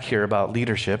unpack here about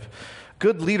leadership.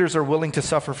 Good leaders are willing to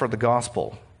suffer for the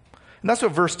gospel. And that's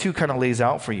what verse 2 kind of lays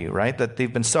out for you, right? That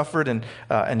they've been suffered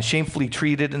and shamefully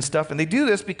treated and stuff. And they do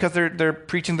this because they're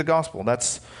preaching the gospel.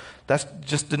 That's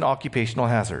just an occupational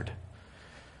hazard.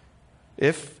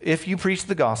 If you preach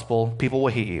the gospel, people will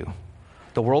hate you.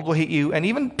 The world will hate you, and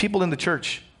even people in the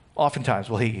church oftentimes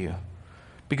will hate you,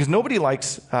 because nobody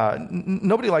likes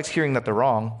hearing that they're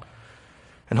wrong.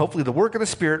 And hopefully the work of the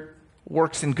Spirit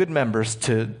works in good members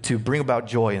to bring about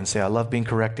joy and say, I love being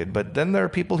corrected. But then there are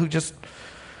people who just,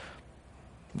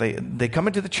 they come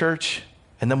into the church,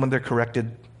 and then when they're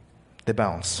corrected, they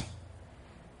bounce.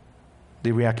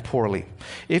 They react poorly.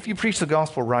 If you preach the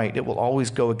gospel right, it will always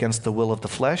go against the will of the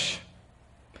flesh.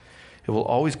 It will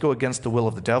always go against the will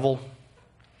of the devil.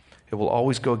 It will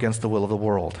always go against the will of the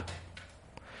world.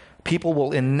 People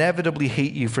will inevitably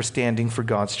hate you for standing for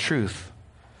God's truth.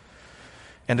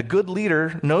 And a good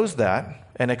leader knows that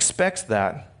and expects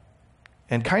that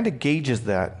and kind of gauges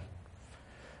that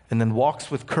and then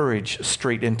walks with courage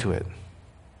straight into it.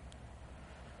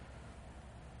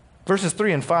 Verses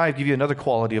 3 and 5 give you another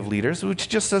quality of leaders, which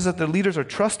just says that the leaders are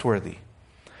trustworthy.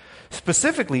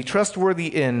 Specifically, trustworthy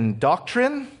in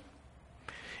doctrine,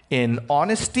 in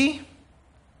honesty,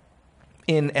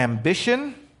 in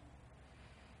ambition,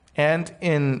 and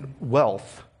in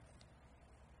wealth.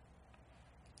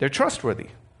 They're trustworthy.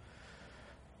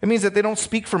 It means that they don't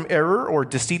speak from error or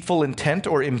deceitful intent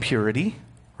or impurity,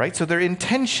 right? So their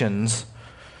intentions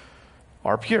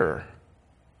are pure.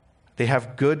 They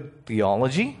have good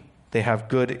theology. They have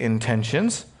good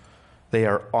intentions. They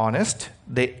are honest.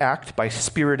 They act by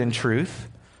spirit and truth.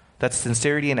 That's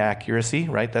sincerity and accuracy,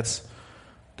 right? That's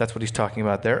what he's talking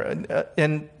about there.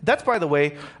 And that's, by the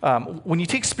way, when you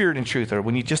take spirit and truth, or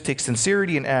when you just take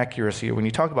sincerity and accuracy, or when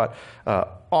you talk about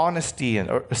honesty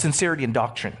or sincerity and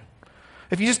doctrine,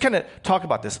 if you just kind of talk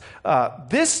about this,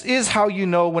 this is how you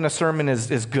know when a sermon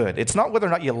is good. It's not whether or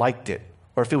not you liked it,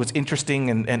 or if it was interesting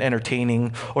and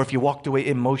entertaining, or if you walked away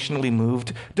emotionally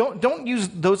moved. Don't use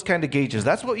those kind of gauges.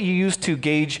 That's what you use to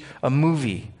gauge a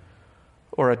movie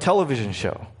or a television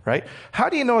show, right? How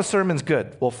do you know a sermon's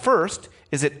good? Well, first,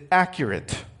 is it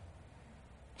accurate?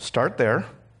 Start there,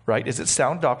 right? Is it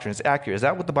sound doctrine? Is it accurate? Is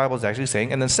that what the Bible is actually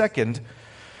saying? And then second,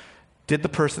 did the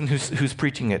person who's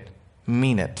preaching it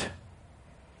mean it?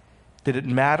 Did it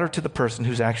matter to the person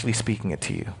who's actually speaking it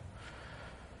to you?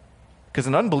 Because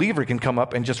an unbeliever can come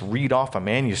up and just read off a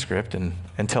manuscript and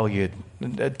tell you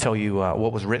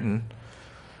what was written.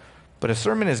 But a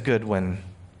sermon is good when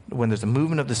there's a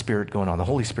movement of the Spirit going on, the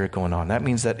Holy Spirit going on. That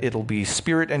means that it'll be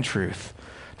spirit and truth.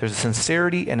 There's a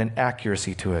sincerity and an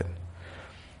accuracy to it.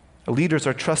 Leaders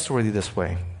are trustworthy this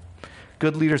way.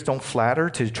 Good leaders don't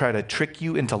flatter to try to trick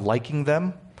you into liking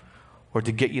them or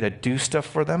to get you to do stuff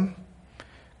for them.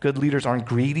 Good leaders aren't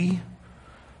greedy.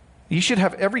 You should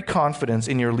have every confidence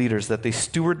in your leaders that they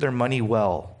steward their money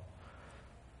well,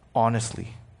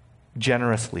 honestly,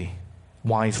 generously,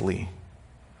 wisely.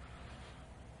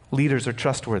 Leaders are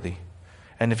trustworthy.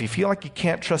 And if you feel like you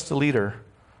can't trust a leader,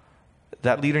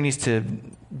 that leader needs to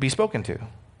be spoken to.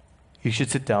 You should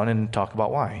sit down and talk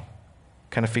about why.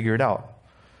 Kind of figure it out.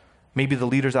 Maybe the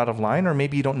leader's out of line, or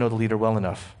maybe you don't know the leader well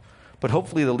enough. But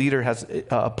hopefully the leader has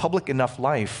a public enough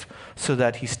life so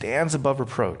that he stands above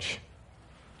reproach.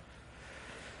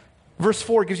 Verse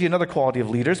 4 gives you another quality of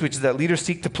leaders, which is that leaders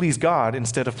seek to please God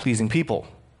instead of pleasing people.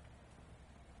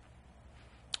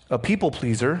 A people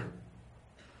pleaser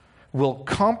will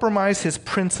compromise his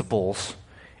principles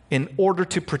in order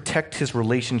to protect his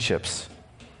relationships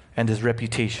and his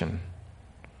reputation.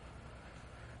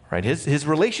 Right? His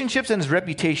relationships and his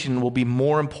reputation will be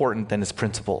more important than his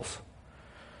principles.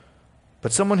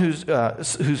 But someone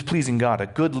who's pleasing God, a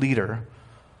good leader,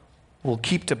 will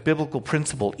keep to biblical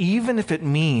principle, even if it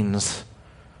means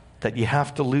that you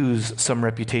have to lose some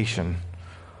reputation,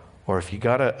 or if you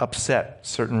got to upset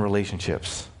certain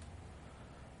relationships.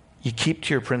 You keep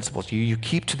to your principles. You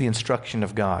keep to the instruction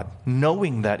of God,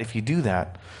 knowing that if you do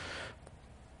that,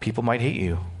 people might hate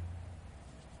you.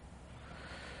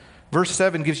 Verse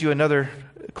 7 gives you another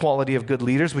quality of good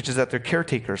leaders, which is that they're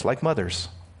caretakers, like mothers.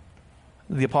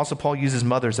 The Apostle Paul uses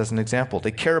mothers as an example.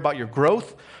 They care about your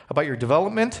growth, about your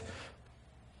development.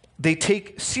 They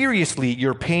take seriously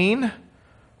your pain,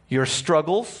 your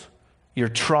struggles, your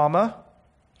trauma,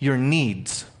 your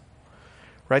needs.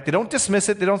 Right? They don't dismiss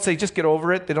it. They don't say, just get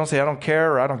over it. They don't say, I don't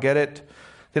care, or I don't get it.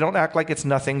 They don't act like it's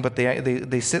nothing, but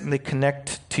they sit and they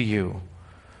connect to you.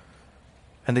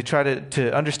 And they try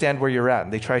to understand where you're at,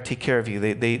 and they try to take care of you.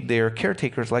 They are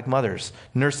caretakers like mothers,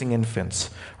 nursing infants,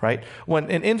 right? When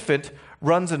an infant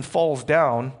runs and falls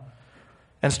down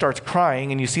and starts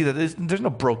crying, and you see that there's no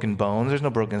broken bones, there's no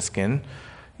broken skin,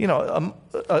 you know,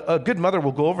 a good mother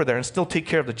will go over there and still take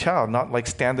care of the child, not like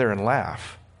stand there and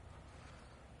laugh.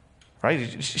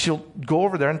 Right? She'll go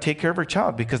over there and take care of her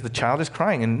child because the child is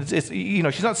crying. And it's you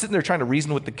know, she's not sitting there trying to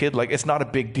reason with the kid like it's not a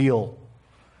big deal.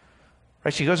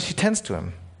 Right? She goes and she tends to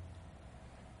him.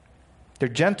 They're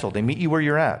gentle. They meet you where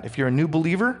you're at. If you're a new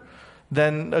believer,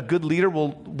 then a good leader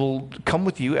will come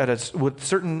with you with a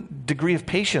certain degree of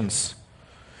patience.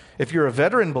 If you're a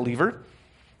veteran believer,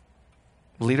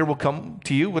 the leader will come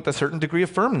to you with a certain degree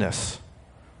of firmness.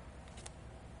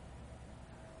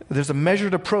 There's a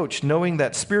measured approach, knowing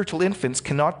that spiritual infants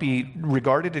cannot be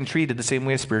regarded and treated the same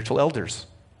way as spiritual elders.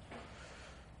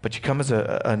 But you come as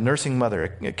a nursing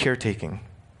mother, a caretaking.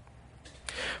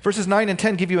 Verses 9 and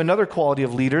 10 give you another quality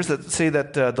of leaders that say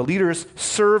that the leaders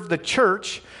serve the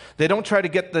church. They don't try to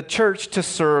get the church to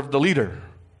serve the leader.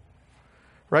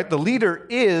 Right? The leader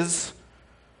is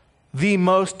the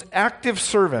most active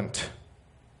servant,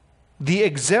 the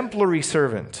exemplary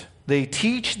servant. They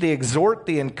teach, they exhort,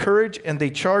 they encourage, and they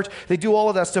charge. They do all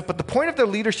of that stuff. But the point of their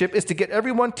leadership is to get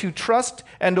everyone to trust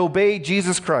and obey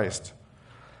Jesus Christ,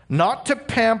 not to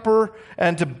pamper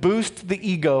and to boost the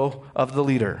ego of the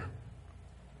leader.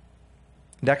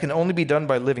 That can only be done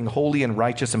by living holy and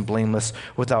righteous and blameless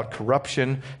without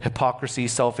corruption, hypocrisy,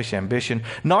 selfish ambition.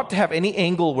 Not to have any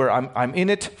angle where I'm in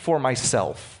it for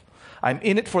myself. I'm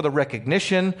in it for the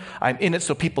recognition. I'm in it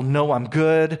so people know I'm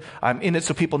good. I'm in it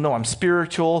so people know I'm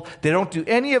spiritual. They don't do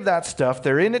any of that stuff.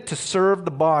 They're in it to serve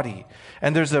the body.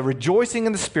 And there's a rejoicing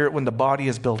in the Spirit when the body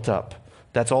is built up.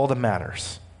 That's all that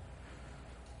matters.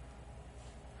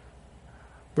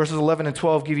 Verses 11 and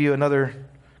 12 give you another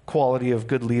quality of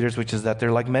good leaders, which is that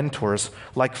they're like mentors,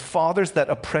 like fathers that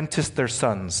apprentice their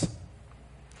sons.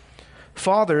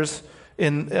 Fathers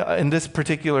in this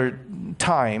particular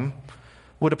time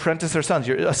would apprentice their sons.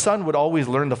 A son would always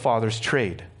learn the father's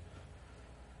trade.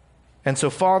 And so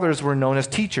fathers were known as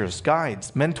teachers,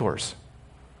 guides, mentors.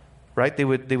 Right? They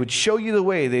would show you the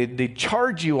way. They'd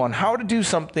charge you on how to do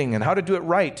something and how to do it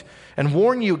right and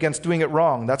warn you against doing it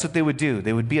wrong. That's what they would do.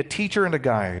 They would be a teacher and a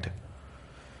guide.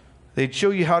 They'd show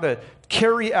you how to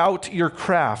carry out your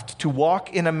craft, to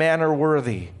walk in a manner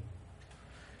worthy.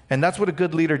 And that's what a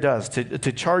good leader does,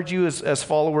 to charge you as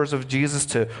followers of Jesus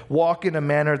to walk in a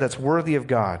manner that's worthy of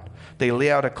God. They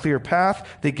lay out a clear path,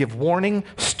 they give warning,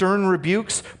 stern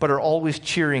rebukes, but are always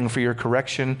cheering for your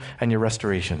correction and your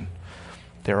restoration.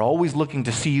 They're always looking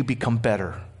to see you become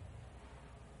better.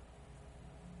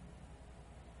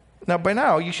 Now, by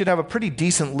now, you should have a pretty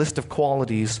decent list of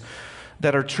qualities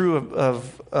that are true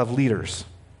of leaders.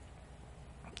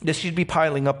 This should be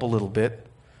piling up a little bit.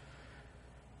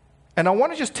 And I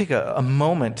want to just take a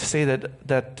moment to say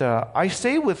that I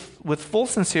say with full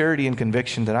sincerity and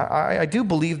conviction that I do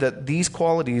believe that these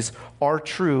qualities are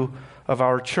true of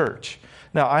our church.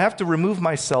 Now, I have to remove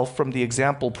myself from the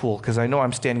example pool because I know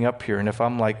I'm standing up here, and if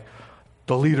I'm like,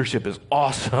 the leadership is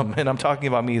awesome, and I'm talking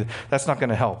about me, that's not going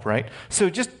to help, right? So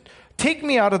just take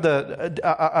me out of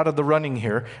the running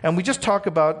here, and we just talk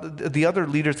about the other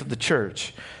leaders of the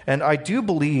church. And I do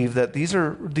believe that these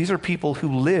are people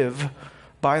who live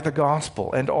by the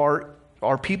gospel and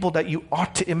are people that you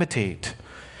ought to imitate.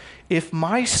 If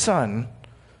my son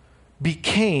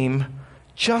became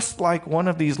just like one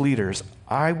of these leaders,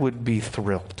 I would be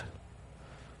thrilled.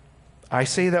 I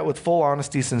say that with full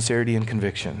honesty, sincerity, and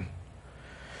conviction.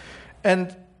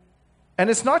 And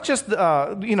it's not just,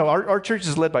 our church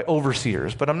is led by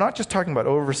overseers, but I'm not just talking about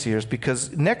overseers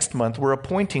because next month we're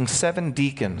appointing 7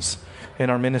 deacons in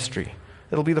our ministry.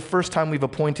 It'll be the first time we've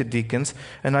appointed deacons,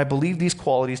 and I believe these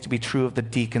qualities to be true of the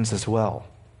deacons as well.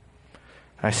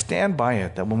 I stand by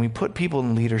it, that when we put people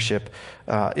in leadership,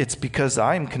 it's because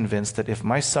I'm convinced that if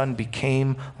my son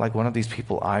became like one of these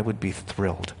people, I would be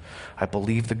thrilled. I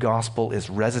believe the gospel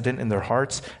is resident in their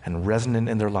hearts and resonant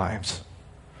in their lives.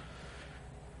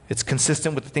 It's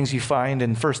consistent with the things you find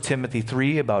in 1 Timothy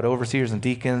 3 about overseers and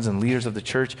deacons and leaders of the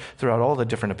church throughout all the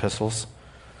different epistles.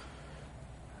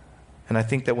 And I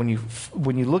think that when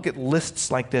you look at lists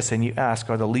like this and you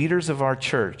ask, are the leaders of our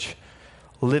church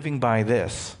living by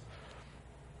this?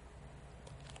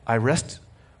 I rest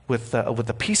with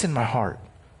a peace in my heart,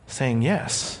 saying,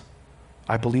 yes,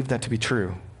 I believe that to be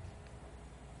true.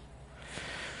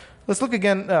 Let's look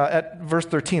again at verse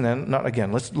 13.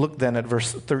 Let's look then at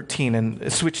verse 13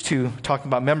 and switch to talking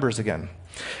about members again.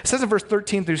 It says in verse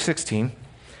 13 through 16,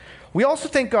 we also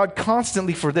thank God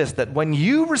constantly for this, that when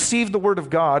you received the word of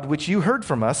God, which you heard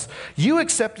from us, you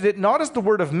accepted it not as the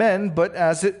word of men, but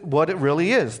as what it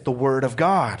really is, the word of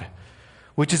God,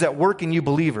 which is at work in you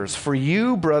believers. For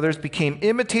you, brothers, became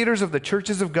imitators of the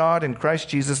churches of God in Christ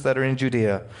Jesus that are in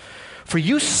Judea. For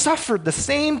you suffered the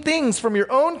same things from your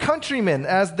own countrymen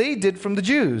as they did from the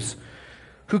Jews,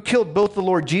 who killed both the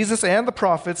Lord Jesus and the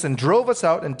prophets and drove us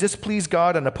out and displeased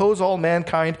God and oppose all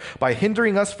mankind by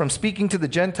hindering us from speaking to the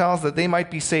Gentiles that they might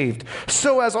be saved,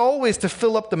 so as always to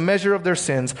fill up the measure of their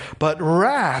sins. But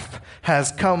wrath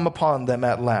has come upon them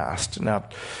at last. Now,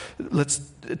 let's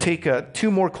take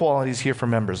 2 more qualities here for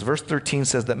members. Verse 13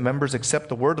 says that members accept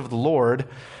the word of the Lord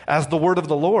as the word of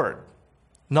the Lord,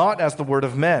 not as the word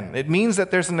of men. It means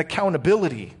that there's an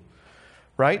accountability,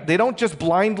 right? They don't just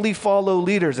blindly follow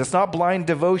leaders. It's not blind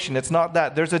devotion. It's not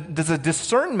that. There's a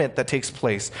discernment that takes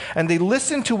place. And they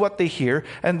listen to what they hear,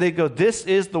 and they go, this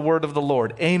is the word of the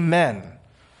Lord. Amen.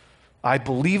 I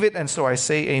believe it, and so I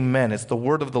say amen. It's the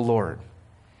word of the Lord.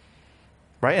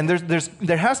 right? And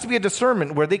there has to be a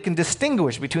discernment where they can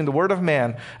distinguish between the word of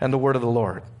man and the word of the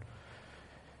Lord.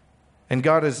 And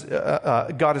God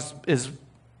is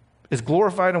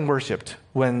glorified and worshiped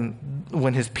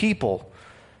when his people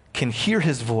can hear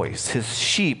his voice. His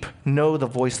sheep know the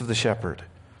voice of the shepherd.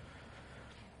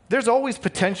 There's always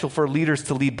potential for leaders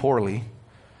to lead poorly,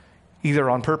 either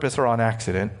on purpose or on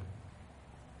accident.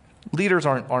 Leaders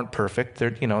aren't perfect.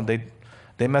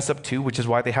 They mess up too, which is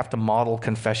why they have to model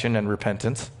confession and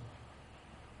repentance.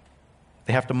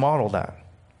 They have to model that.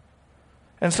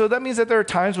 And so that means that there are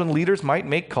times when leaders might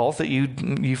make calls that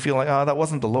you feel like, oh, that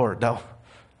wasn't the Lord. No,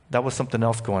 that was something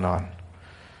else going on.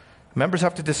 Members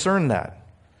have to discern that.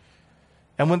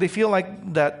 And when they feel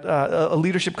like that a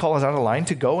leadership call is out of line,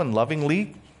 to go and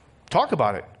lovingly talk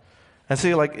about it and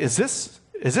say, like, is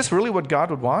this really what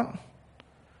God would want?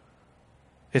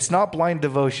 It's not blind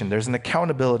devotion. There's an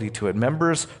accountability to it.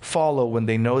 Members follow when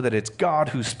they know that it's God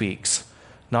who speaks,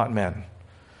 not men.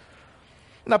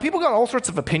 Now, people got all sorts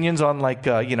of opinions on, like,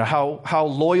 how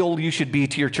loyal you should be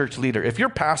to your church leader. If your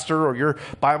pastor or your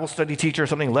Bible study teacher or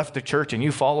something left the church and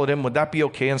you followed him, would that be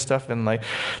okay and stuff? And like,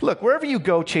 look, wherever you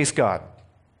go, chase God.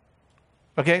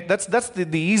 Okay, that's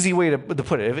the easy way to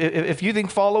put it. If you think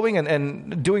following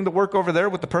and doing the work over there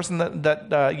with the person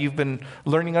that you've been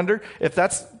learning under, if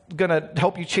that's going to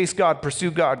help you chase God,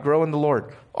 pursue God, grow in the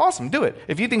Lord, awesome, do it.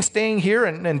 If you think staying here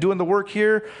and doing the work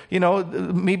here,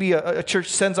 maybe a church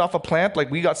sends off a plant, like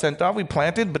we got sent off, we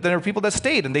planted, but then there are people that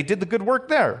stayed and they did the good work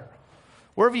there.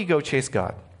 Wherever you go, chase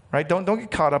God. Right? Don't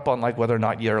get caught up on like whether or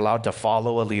not you're allowed to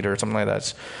follow a leader or something like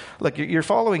that. Look, you're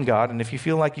following God, and if you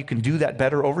feel like you can do that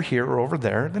better over here or over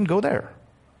there, then go there.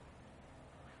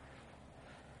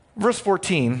 Verse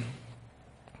 14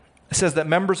 says that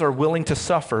members are willing to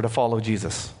suffer to follow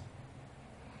Jesus.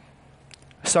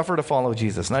 Suffer to follow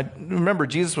Jesus. Now, remember,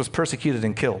 Jesus was persecuted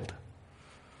and killed.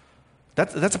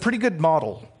 That's a pretty good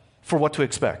model for what to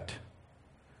expect.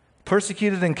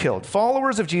 Persecuted and killed.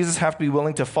 Followers of Jesus have to be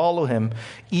willing to follow him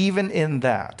even in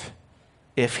that,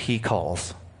 if he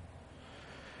calls.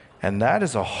 And that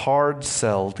is a hard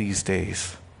sell these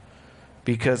days,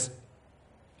 because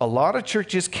a lot of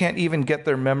churches can't even get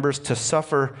their members to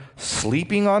suffer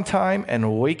sleeping on time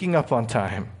and waking up on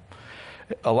time.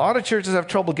 A lot of churches have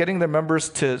trouble getting their members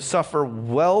to suffer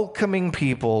welcoming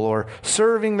people or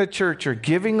serving the church or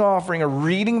giving offering or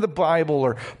reading the Bible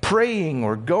or praying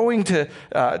or going to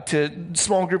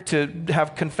small group to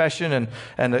have confession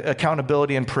and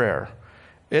accountability and prayer.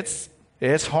 It's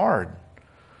hard.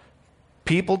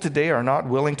 People today are not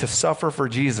willing to suffer for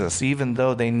Jesus, even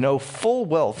though they know full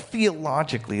well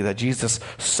theologically that Jesus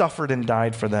suffered and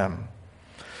died for them.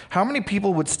 How many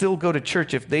people would still go to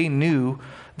church if they knew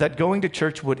that going to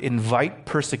church would invite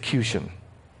persecution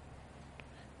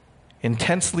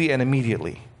intensely and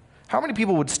immediately? How many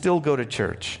people would still go to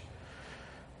church?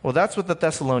 Well, that's what the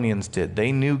Thessalonians did.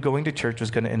 They knew going to church was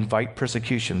going to invite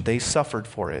persecution. They suffered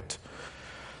for it.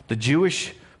 The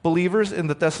Jewish believers in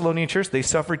the Thessalonian church, they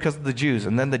suffered because of the Jews.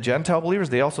 And then the Gentile believers,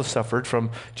 they also suffered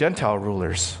from Gentile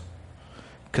rulers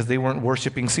because they weren't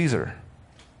worshiping Caesar.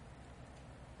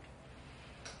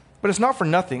 But it's not for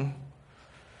nothing.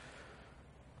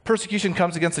 Persecution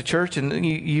comes against the church, and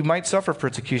you might suffer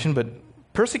persecution, but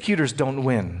persecutors don't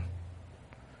win.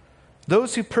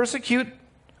 Those who persecute,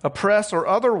 oppress, or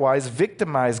otherwise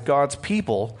victimize God's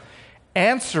people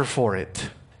answer for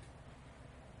it.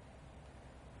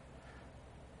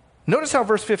 Notice how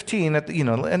verse 15, at the end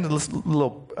of this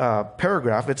little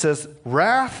paragraph, it says,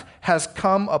 wrath has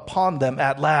come upon them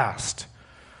at last.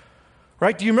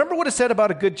 Right? Do you remember what it said about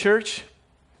a good church?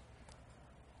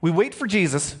 We wait for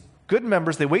Jesus, good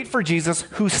members, they wait for Jesus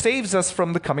who saves us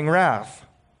from the coming wrath.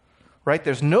 Right?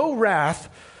 There's no wrath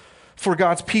for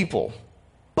God's people.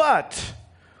 But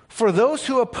for those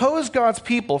who oppose God's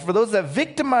people, for those that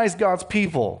victimize God's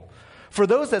people, for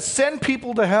those that send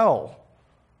people to hell,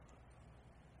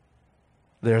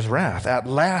 there's wrath. At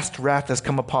last, wrath has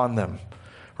come upon them.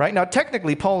 Right? Now,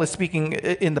 technically, Paul is speaking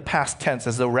in the past tense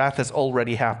as though wrath has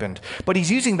already happened. But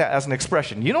he's using that as an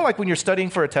expression. You know, like when you're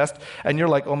studying for a test and you're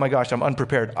like, oh my gosh, I'm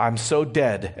unprepared. I'm so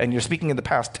dead. And you're speaking in the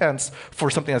past tense for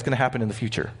something that's going to happen in the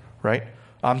future. Right?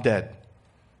 I'm dead.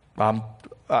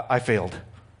 I failed.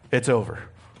 It's over.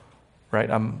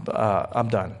 Right? I'm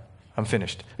done. I'm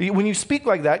finished. When you speak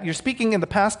like that, you're speaking in the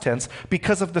past tense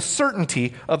because of the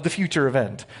certainty of the future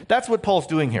event. That's what Paul's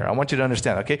doing here. I want you to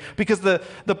understand, okay? Because the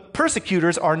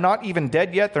persecutors are not even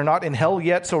dead yet. They're not in hell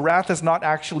yet, so wrath has not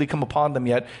actually come upon them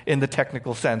yet in the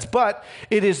technical sense. But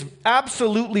it is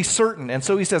absolutely certain, and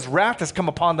so he says wrath has come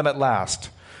upon them at last,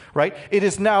 right? It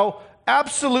is now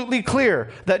absolutely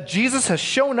clear that Jesus has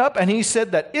shown up and he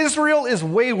said that Israel is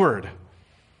wayward.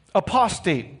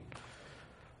 apostate.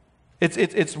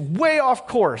 It's way off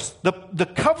course. The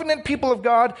covenant people of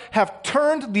God have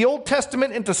turned the Old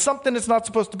Testament into something it's not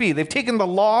supposed to be. They've taken the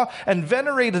law and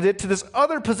venerated it to this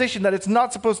other position that it's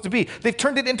not supposed to be. They've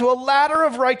turned it into a ladder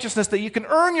of righteousness that you can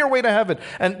earn your way to heaven,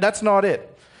 and that's not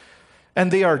it.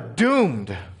 And they are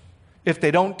doomed if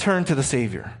they don't turn to the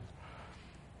Savior.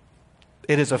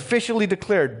 It is officially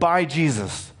declared by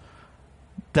Jesus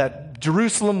that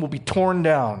Jerusalem will be torn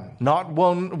down, not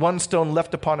one stone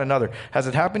left upon another. Has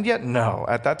it happened yet? No.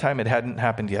 At that time, it hadn't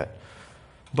happened yet.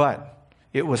 But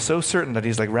it was so certain that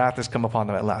he's like, wrath has come upon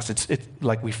them at last. It's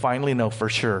like we finally know for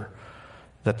sure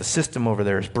that the system over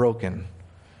there is broken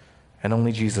and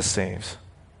only Jesus saves.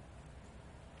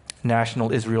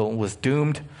 National Israel was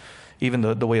doomed. Even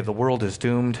the way of the world is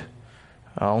doomed.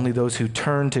 Only those who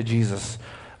turn to Jesus,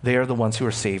 they are the ones who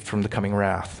are saved from the coming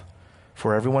wrath.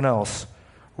 For everyone else,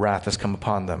 wrath has come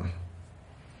upon them.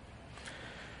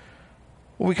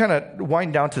 Well, we kind of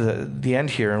wind down to the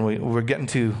end here, and we're getting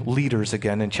to leaders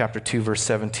again in chapter 2, verse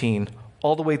 17,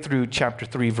 all the way through chapter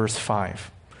 3, verse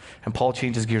 5. And Paul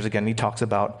changes gears again. He talks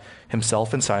about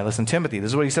himself and Silas and Timothy.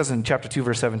 This is what he says in chapter 2,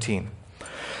 verse 17.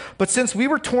 But since we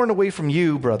were torn away from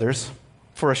you, brothers,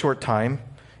 for a short time,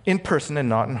 in person and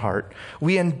not in heart,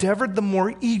 we endeavored the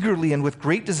more eagerly and with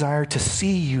great desire to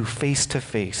see you face to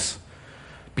face,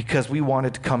 because we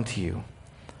wanted to come to you.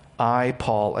 I,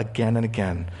 Paul, again and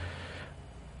again.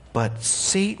 But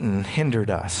Satan hindered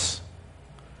us.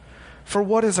 For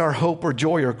what is our hope or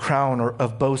joy or crown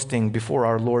of boasting before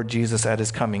our Lord Jesus at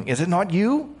his coming? Is it not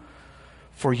you?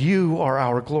 For you are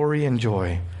our glory and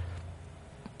joy.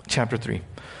 Chapter 3.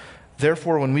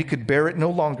 Therefore, when we could bear it no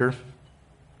longer,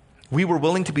 we were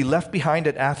willing to be left behind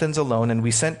at Athens alone, and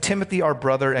we sent Timothy, our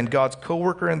brother and God's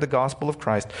co-worker in the gospel of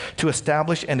Christ, to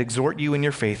establish and exhort you in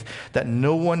your faith, that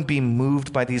no one be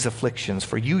moved by these afflictions.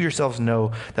 For you yourselves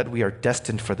know that we are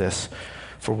destined for this.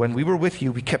 For when we were with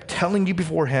you, we kept telling you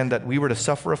beforehand that we were to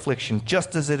suffer affliction,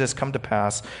 just as it has come to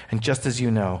pass, and just as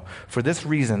you know. For this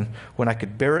reason, when I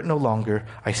could bear it no longer,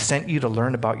 I sent you to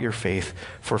learn about your faith,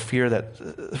 for a fear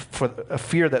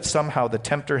that somehow the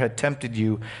tempter had tempted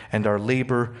you, and our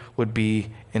labor would be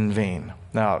in vain.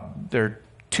 Now, there are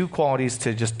two qualities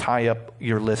to just tie up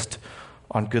your list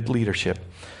on good leadership.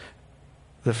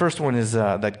 The first one is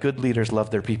that good leaders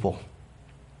love their people.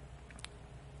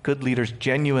 Good leaders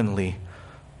genuinely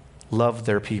love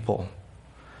their people.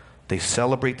 They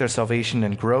celebrate their salvation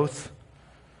and growth.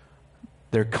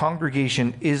 Their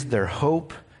congregation is their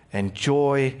hope and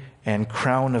joy and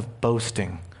crown of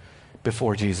boasting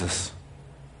before Jesus.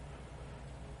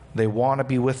 They want to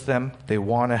be with them. They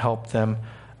want to help them.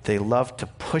 They love to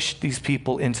push these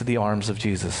people into the arms of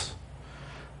Jesus.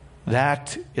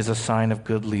 That is a sign of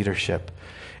good leadership.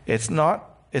 It's not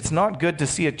good to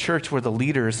see a church where the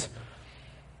leaders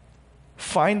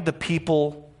find the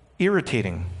people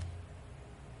irritating,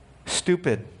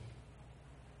 stupid,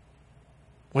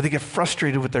 where they get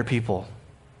frustrated with their people.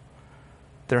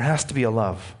 There has to be a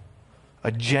love,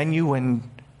 a genuine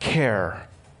care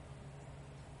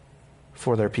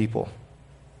for their people.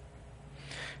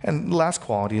 And the last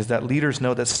quality is that leaders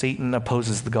know that Satan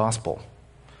opposes the gospel.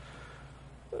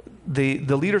 The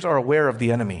leaders are aware of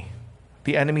the enemy,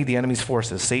 the enemy's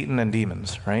forces, Satan and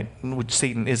demons, right? Which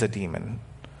Satan is a demon.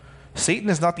 Satan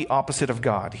is not the opposite of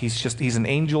God. He's an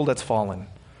angel that's fallen,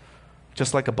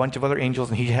 just like a bunch of other angels,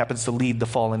 and he happens to lead the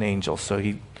fallen angels. So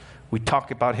we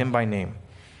talk about him by name.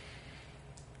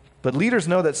 But leaders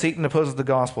know that Satan opposes the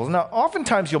gospel. Now,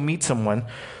 oftentimes you'll meet someone,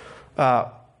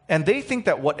 and they think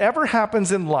that whatever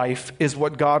happens in life is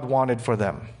what God wanted for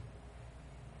them,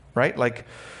 right? Like,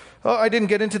 oh, I didn't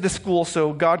get into this school,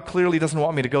 so God clearly doesn't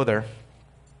want me to go there.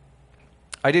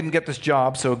 I didn't get this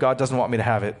job, so God doesn't want me to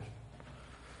have it.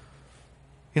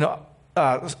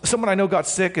 Someone I know got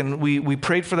sick, and we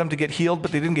prayed for them to get healed,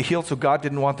 but they didn't get healed, so God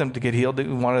didn't want them to get healed. He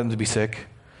wanted them to be sick.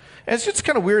 And it's just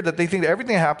kind of weird that they think that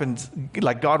everything happens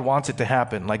like God wants it to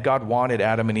happen, like God wanted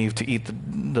Adam and Eve to eat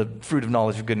the fruit of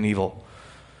knowledge of good and evil.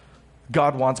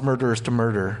 God wants murderers to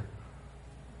murder.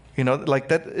 Like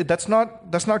that. That's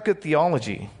not good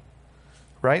theology,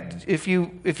 right? If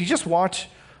you just watch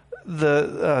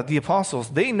the apostles,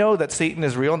 they know that Satan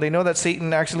is real, and they know that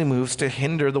Satan actually moves to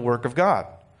hinder the work of God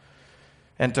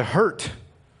and to hurt,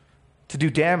 to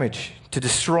do damage, to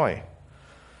destroy.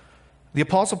 The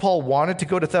apostle Paul wanted to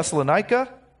go to Thessalonica.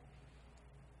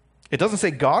 It doesn't say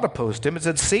God opposed him. It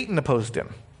said Satan opposed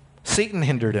him. Satan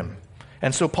hindered him.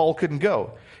 And so Paul couldn't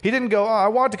go. He didn't go, I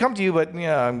wanted to come to you, but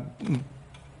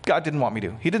God didn't want me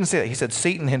to. He didn't say that. He said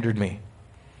Satan hindered me.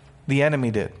 The enemy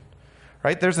did.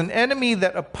 right? There's an enemy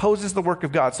that opposes the work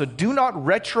of God. So do not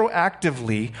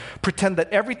retroactively pretend that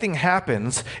everything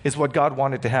happens is what God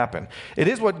wanted to happen. It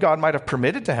is what God might have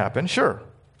permitted to happen, sure.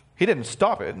 He didn't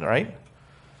stop it, right?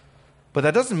 But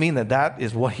that doesn't mean that that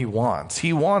is what he wants.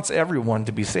 He wants everyone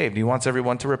to be saved. He wants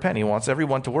everyone to repent. He wants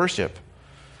everyone to worship.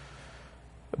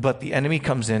 But the enemy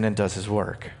comes in and does his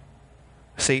work.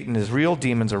 Satan is real,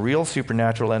 demons are real,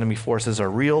 supernatural enemy forces are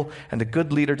real, and a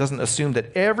good leader doesn't assume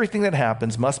that everything that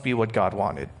happens must be what God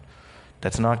wanted.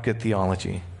 That's not good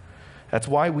theology. That's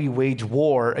why we wage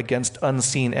war against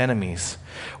unseen enemies.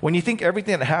 When you think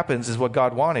everything that happens is what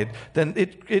God wanted, then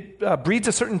it breeds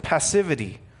a certain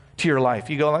passivity to your life.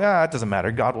 You go, it doesn't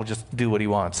matter. God will just do what he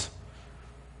wants.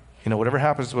 Whatever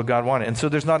happens is what God wanted. And so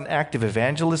there's not an active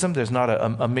evangelism. There's not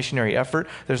a missionary effort.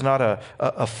 There's not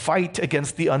a fight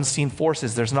against the unseen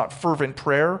forces. There's not fervent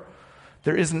prayer.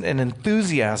 There isn't an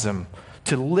enthusiasm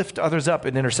to lift others up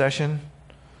in intercession.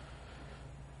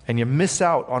 And you miss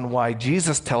out on why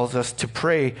Jesus tells us to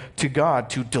pray to God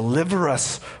to deliver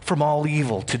us from all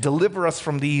evil, to deliver us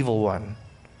from the evil one.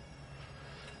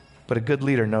 But a good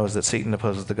leader knows that Satan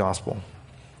opposes the gospel.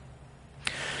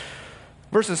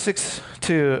 Verses 6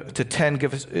 to 10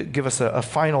 give us a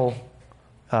final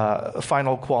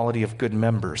quality of good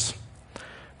members.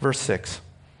 Verse 6.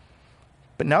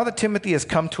 But now that Timothy has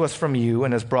come to us from you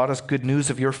and has brought us good news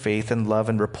of your faith and love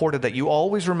and reported that you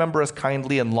always remember us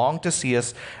kindly and long to see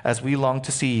us as we long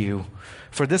to see you.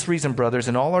 For this reason, brothers,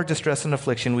 in all our distress and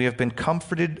affliction, we have been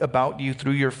comforted about you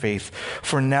through your faith.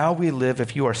 For now we live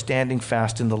if you are standing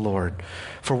fast in the Lord.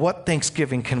 For what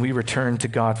thanksgiving can we return to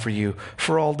God for you,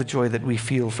 for all the joy that we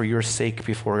feel for your sake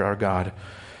before our God,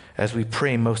 as we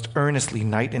pray most earnestly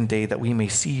night and day that we may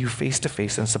see you face to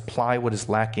face and supply what is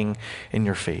lacking in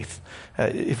your faith.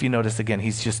 If you notice again,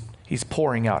 he's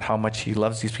pouring out how much he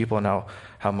loves these people and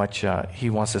how much he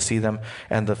wants to see them.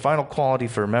 And the final quality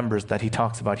for members that he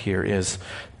talks about here is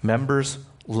members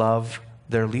love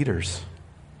their leaders.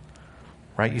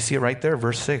 Right? You see it right there,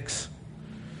 verse 6.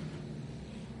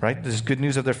 Right? There's good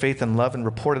news of their faith and love and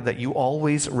reported that you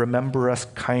always remember us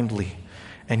kindly.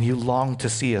 And you long to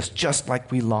see us just like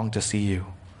we long to see you.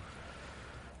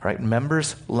 Right?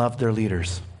 Members love their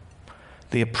leaders.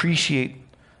 They appreciate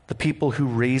the people who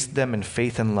raised them in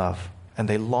faith and love, and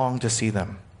they long to see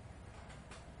them.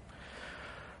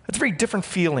 It's a very different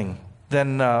feeling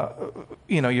than,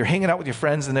 you're hanging out with your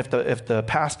friends, and if the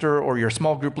pastor or your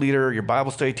small group leader or your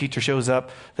Bible study teacher shows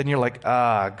up, then you're like,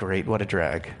 great, what a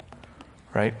drag.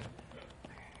 Right?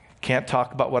 Can't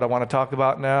talk about what I want to talk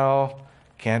about now.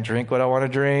 Can't drink what I want to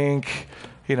drink,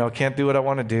 can't do what I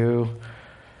want to do.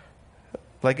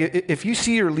 Like, if you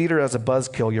see your leader as a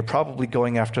buzzkill, you're probably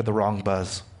going after the wrong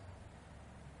buzz.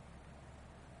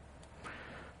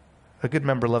 A good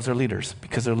member loves their leaders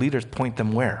because their leaders point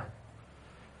them where?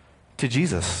 To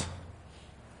Jesus.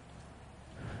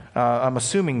 I'm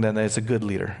assuming then that it's a good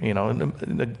leader.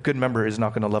 A good member is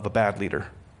not going to love a bad leader.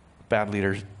 Bad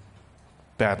leader,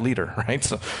 right?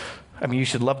 So, you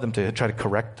should love them to try to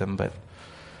correct them, but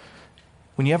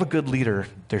when you have a good leader,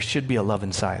 there should be a love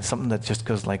inside, something that just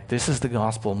goes like, this is the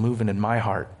gospel moving in my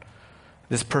heart.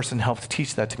 This person helped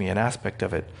teach that to me, an aspect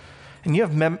of it. And you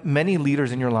have many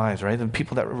leaders in your lives, right? The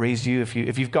people that raised you. If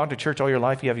you've gone to church all your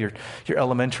life, you have your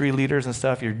elementary leaders and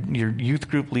stuff, your youth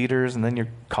group leaders, and then your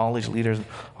college leaders.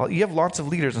 You have lots of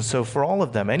leaders, and so for all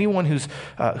of them, anyone who's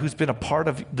been a part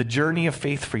of the journey of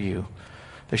faith for you,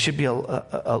 there should be a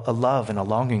love and a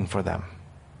longing for them.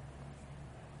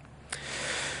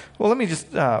 Well, let me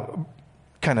just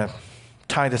kind of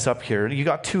tie this up here. You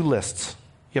got two lists.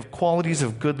 You have qualities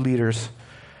of good leaders,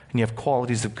 and you have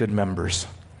qualities of good members.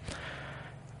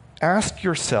 Ask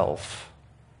yourself,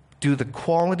 do the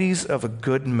qualities of a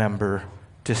good member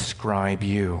describe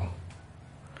you?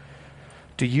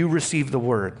 Do you receive the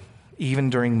word,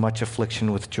 even during much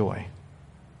affliction, with joy?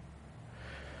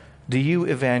 Do you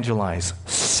evangelize,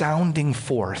 sounding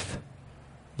forth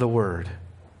the word?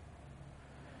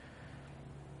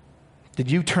 Did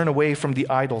you turn away from the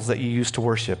idols that you used to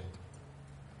worship,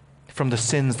 from the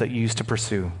sins that you used to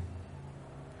pursue?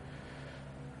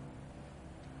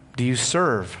 Do you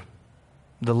serve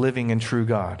the living and true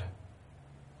God?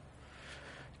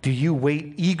 Do you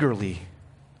wait eagerly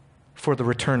for the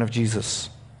return of Jesus?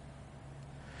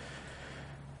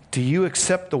 Do you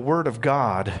accept the word of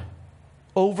God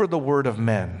over the word of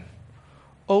men,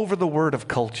 over the word of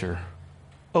culture,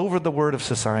 over the word of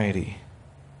society?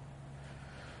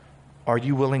 Are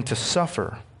you willing to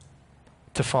suffer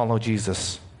to follow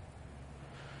Jesus?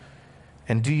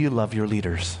 And do you love your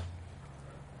leaders?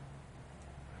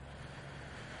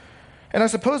 And I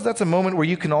suppose that's a moment where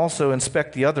you can also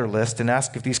inspect the other list and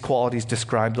ask if these qualities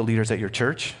describe the leaders at your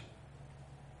church.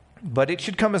 But it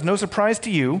should come as no surprise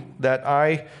to you that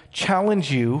I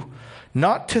challenge you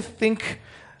not to think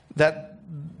that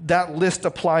that list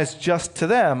applies just to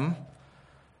them,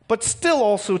 but still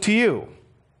also to you.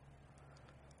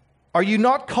 Are you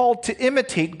not called to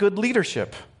imitate good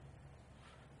leadership?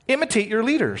 Imitate your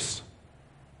leaders.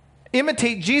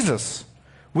 Imitate Jesus,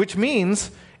 which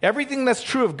means everything that's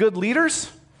true of good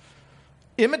leaders,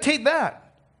 imitate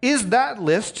that. Is that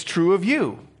list true of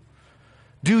you?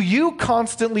 Do you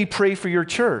constantly pray for your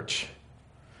church?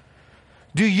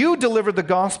 Do you deliver the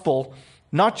gospel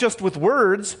not just with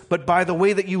words, but by the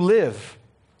way that you live,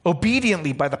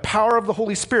 obediently, by the power of the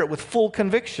Holy Spirit, with full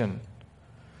conviction?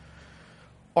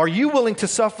 Are you willing to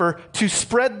suffer to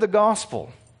spread the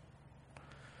gospel?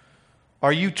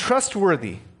 Are you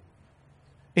trustworthy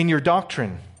in your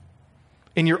doctrine,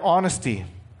 in your honesty,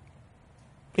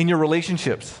 in your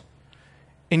relationships,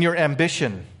 in your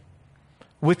ambition,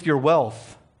 with your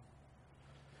wealth?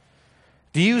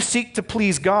 Do you seek to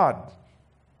please God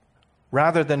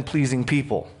rather than pleasing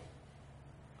people?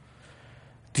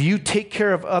 Do you take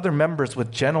care of other members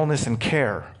with gentleness and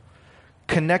care,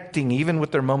 connecting even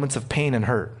with their moments of pain and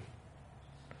hurt?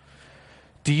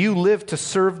 Do you live to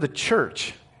serve the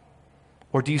church,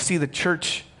 or do you see the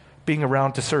church being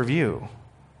around to serve you?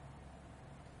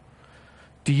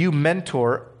 Do you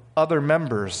mentor other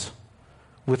members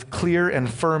with clear and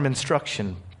firm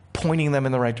instruction, pointing them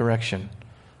in the right direction?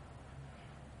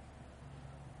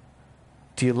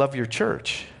 Do you love your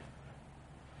church?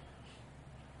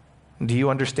 Do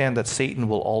you understand that Satan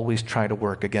will always try to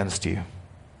work against you?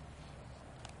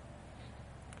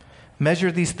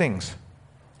 Measure these things.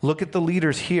 Look at the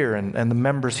leaders here and the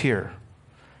members here.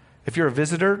 If you're a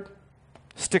visitor,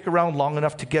 stick around long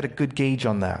enough to get a good gauge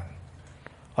on that,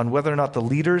 on whether or not the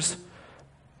leaders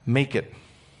make it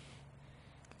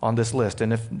on this list.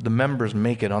 And if the members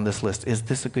make it on this list, is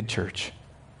this a good church?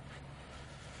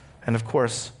 And of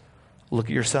course, look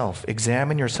at yourself.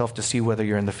 Examine yourself to see whether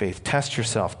you're in the faith. Test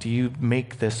yourself. Do you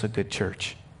make this a good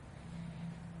church?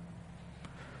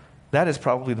 That is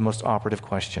probably the most operative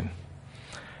question.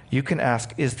 You can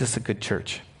ask, is this a good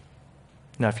church?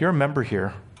 Now, if you're a member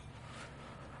here,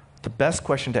 the best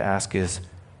question to ask is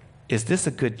this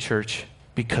a good church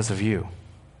because of you?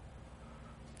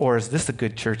 Or is this a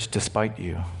good church despite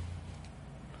you?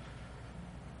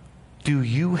 Do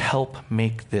you help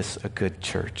make this a good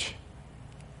church?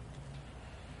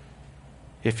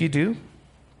 If you do,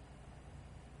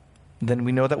 then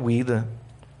we know that we, the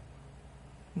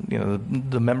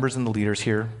members and the leaders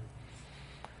here,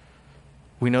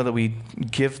 we know that we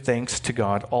give thanks to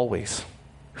God always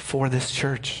for this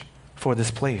church, for this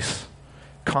place,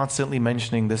 constantly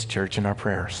mentioning this church in our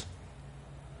prayers.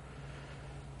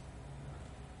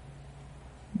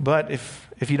 But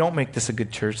if you don't make this a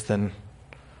good church, then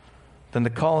the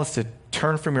call is to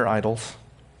turn from your idols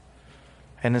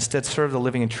and instead serve the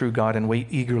living and true God and wait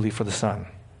eagerly for the Son.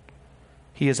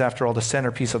 He is, after all, the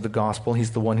centerpiece of the gospel.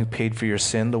 He's the one who paid for your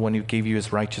sin, the one who gave you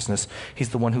his righteousness. He's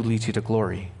the one who leads you to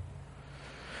glory.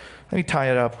 Let me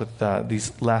tie it up with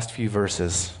these last few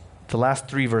verses, the last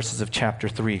 3 verses of chapter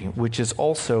 3, which is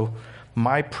also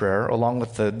my prayer, along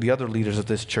with the other leaders of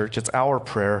this church. It's our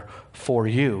prayer for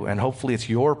you, and hopefully it's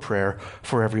your prayer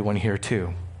for everyone here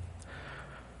too.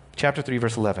 Chapter 3,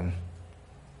 verse 11.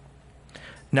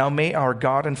 Now may our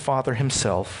God and Father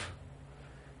himself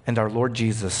and our Lord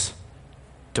Jesus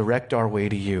direct our way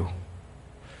to you.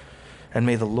 And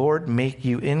may the Lord make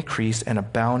you increase and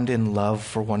abound in love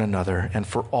for one another and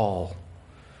for all,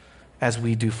 as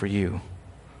we do for you,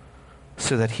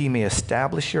 so that he may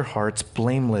establish your hearts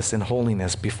blameless in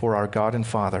holiness before our God and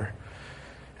Father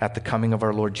at the coming of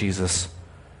our Lord Jesus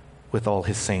with all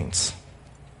his saints.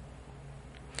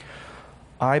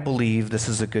 I believe this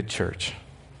is a good church.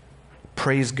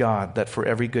 Praise God that for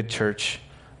every good church,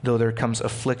 though there comes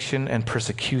affliction and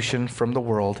persecution from the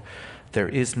world, there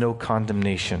is no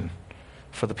condemnation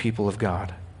for the people of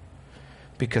God,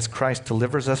 because Christ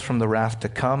delivers us from the wrath to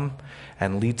come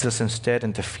and leads us instead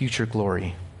into future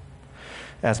glory.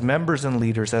 As members and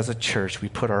leaders, as a church, we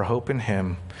put our hope in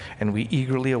him, and we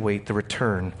eagerly await the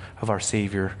return of our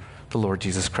Savior, the Lord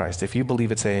Jesus Christ. If you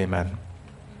believe it, say amen.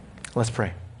 Let's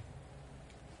pray.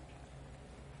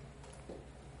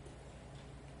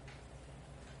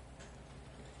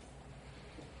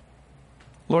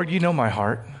 Lord, you know my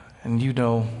heart, and you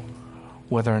know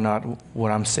whether or not what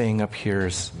I'm saying up here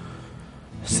is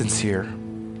sincere.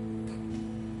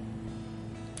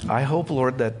 I hope,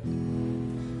 Lord, that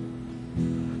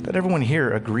everyone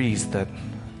here agrees that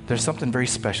there's something very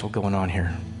special going on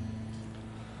here.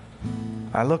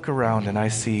 I look around and I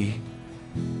see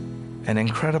an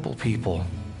incredible people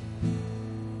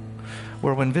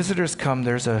where when visitors come,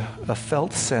 there's a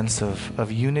felt sense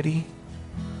of unity,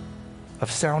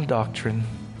 of sound doctrine,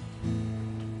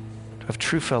 of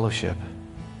true fellowship.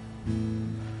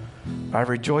 I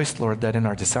rejoice, Lord, that in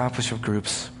our discipleship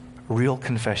groups, real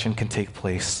confession can take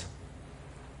place,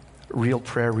 real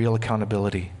prayer, real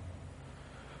accountability.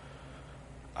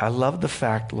 I love the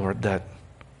fact, Lord, that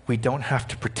we don't have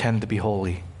to pretend to be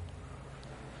holy.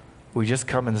 We just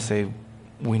come and say,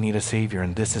 we need a Savior,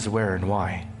 and this is where and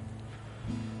why.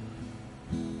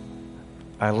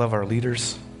 I love our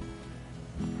leaders.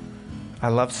 I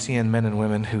love seeing men and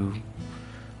women who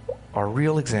are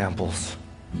real examples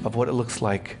of what it looks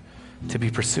like to be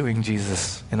pursuing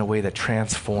Jesus in a way that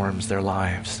transforms their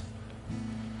lives.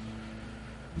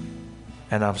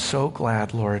 And I'm so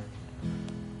glad, Lord,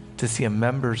 to see a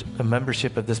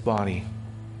membership of this body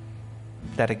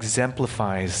that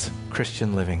exemplifies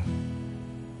Christian living.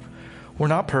 We're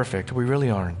not perfect. We really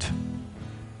aren't.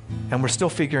 And we're still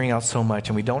figuring out so much,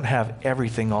 and we don't have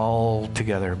everything all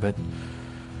together, but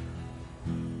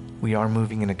we are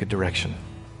moving in a good direction.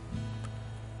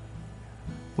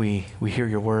 We hear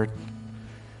your word,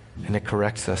 and it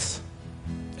corrects us,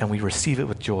 and we receive it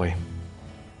with joy.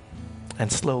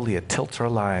 And slowly it tilts our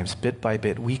lives, bit by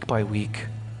bit, week by week,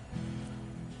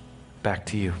 back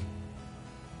to you.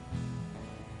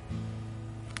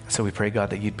 So we pray, God,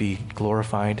 that you'd be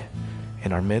glorified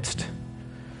in our midst,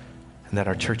 and that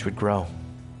our church would grow,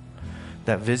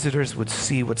 that visitors would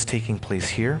see what's taking place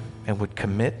here and would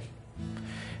commit,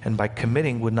 and by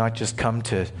committing would not just come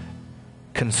to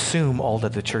consume all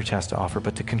that the church has to offer,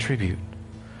 but to contribute,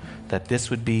 that this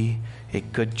would be a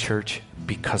good church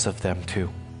because of them too.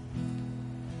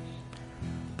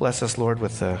 Bless us, Lord,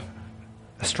 with a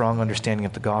strong understanding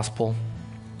of the gospel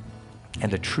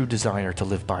and a true desire to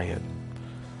live by it.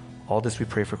 All this we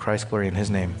pray for Christ's glory in his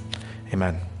name.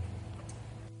 Amen.